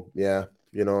 So yeah,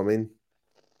 you know what I mean.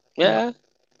 Yeah.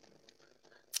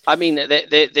 I mean,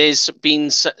 there's been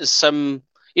some,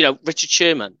 Richard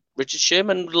Sherman. Richard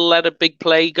Sherman let a big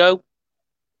play go.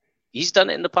 He's done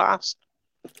it in the past.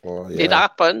 Oh, yeah. It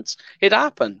happens. It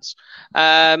happens.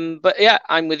 But yeah,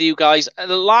 I'm with you guys.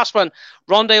 The last one,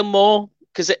 Rondale Moore,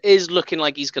 because it is looking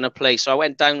like he's going to play. So I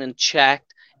went down and checked.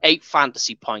 8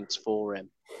 fantasy points for him.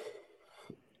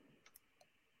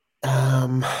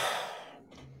 Oh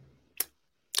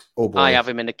boy. I have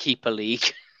him in a keeper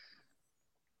league.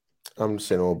 I'm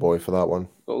saying oh boy for that one.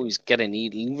 Oh, he's getting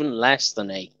even less than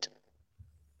 8.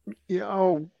 Yeah,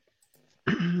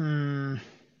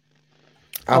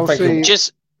 I'll say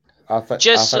just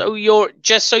so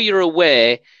you're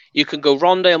aware, you can go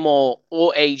Rondale Moore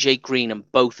or AJ Green,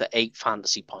 and both at 8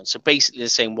 fantasy points. So basically, the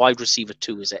same wide receiver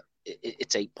 2 is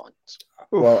it's 8 points.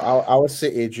 Well, I would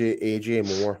say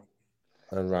AJ more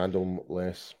and Randall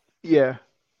less. Yeah.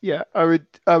 I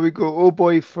would go oh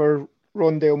boy for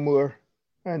Rondale Moore,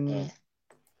 and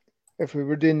if we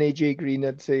were doing AJ Green,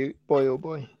 I'd say boy oh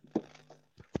boy.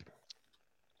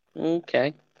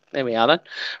 Okay, there we are then.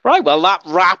 Right, well, that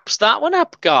wraps that one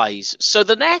up, guys. So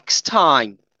the next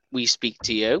time we speak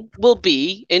to you will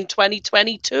be in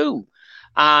 2022,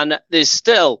 and there's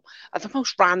still the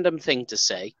most random thing to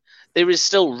say. There is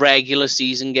still regular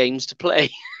season games to play.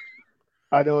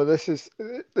 I know this is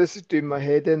doing my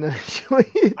head in.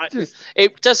 Actually,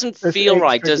 it doesn't feel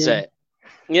right, does game. it?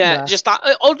 Yeah, Nah. just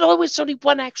that. Although it's only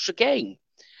one extra game,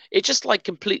 it just like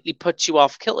completely puts you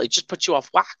off kilter. It just puts you off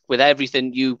whack with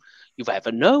everything you've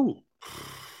ever known.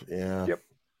 Yeah. Yep.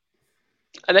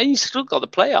 And then you still got the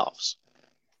playoffs.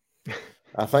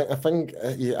 I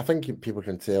think people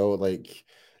can tell, like,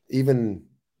 even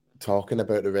talking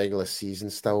about the regular season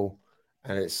still,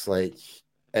 and it's like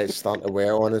it's starting to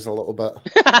wear on us a little bit.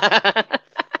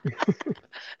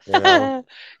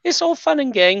 It's all fun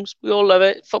and games. We all love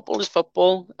it. Football is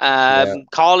football.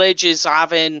 College is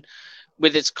having,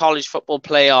 with its college football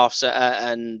playoffs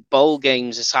and bowl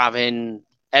games, it's having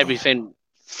everything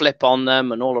flip on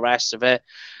them and all the rest of it.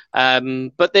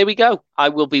 But there we go. I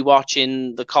will be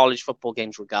watching the college football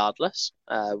games regardless,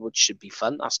 which should be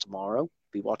fun. That's tomorrow.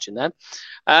 Be watching them.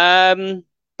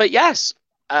 But yes,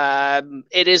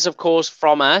 it is, of course,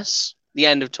 from us, the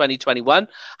end of 2021.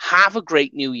 Have a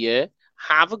great new year.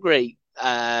 Have a great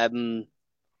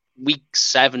week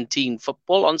 17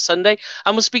 football on Sunday.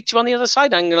 And we'll speak to you on the other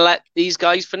side. I'm going to let these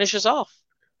guys finish us off.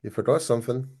 You forgot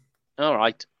something. All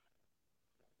right.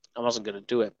 I wasn't going to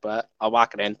do it, but I'll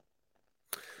whack it in.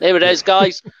 There it is,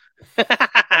 guys.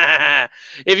 If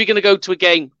you're going to go to a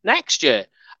game next year,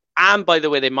 and by the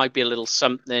way, there might be a little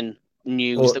something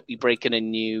news that we break in a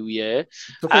new year.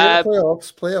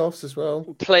 Playoffs as well.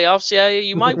 Playoffs, yeah.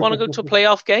 You might want to go to a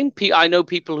playoff game. I know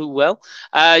people who will.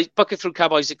 Book it through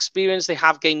Cowboys Experience. They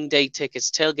have game day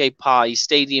tickets, tailgate pies,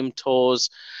 stadium tours,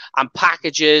 and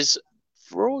packages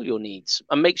for all your needs.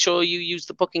 And make sure you use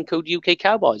the booking code UK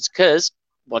Cowboys, because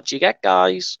what you get,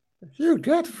 guys? You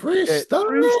get free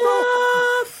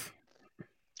stuff.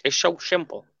 It's so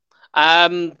simple.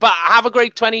 But have a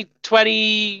great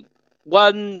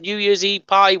 2021 New Year's Eve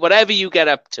pie, whatever you get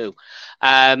up to.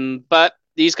 But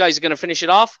these guys are going to finish it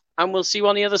off, and we'll see you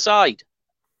on the other side.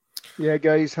 Yeah,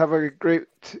 guys, have a great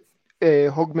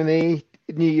Hogmanay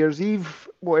New Year's Eve,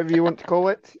 whatever you want to call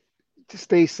it. To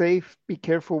stay safe, be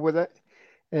careful with it.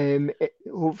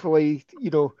 Hopefully,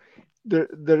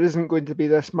 there isn't going to be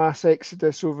this mass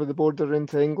exodus over the border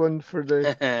into England for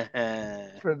the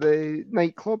for the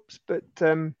nightclubs, but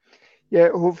yeah,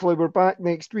 hopefully we're back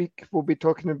next week. We'll be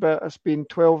talking about us being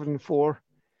 12-4,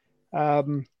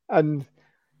 and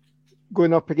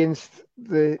going up against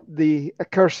the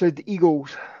accursed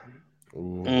Eagles.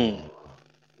 That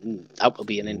will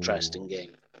be an interesting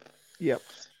game. Yep.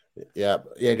 Yeah,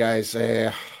 guys.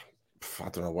 I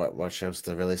don't know what else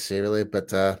to really say, really, but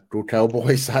go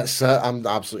Cowboys. That's it. I'm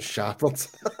absolutely shattered.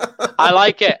 I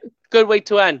like it. Good way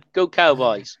to end. Go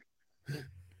Cowboys.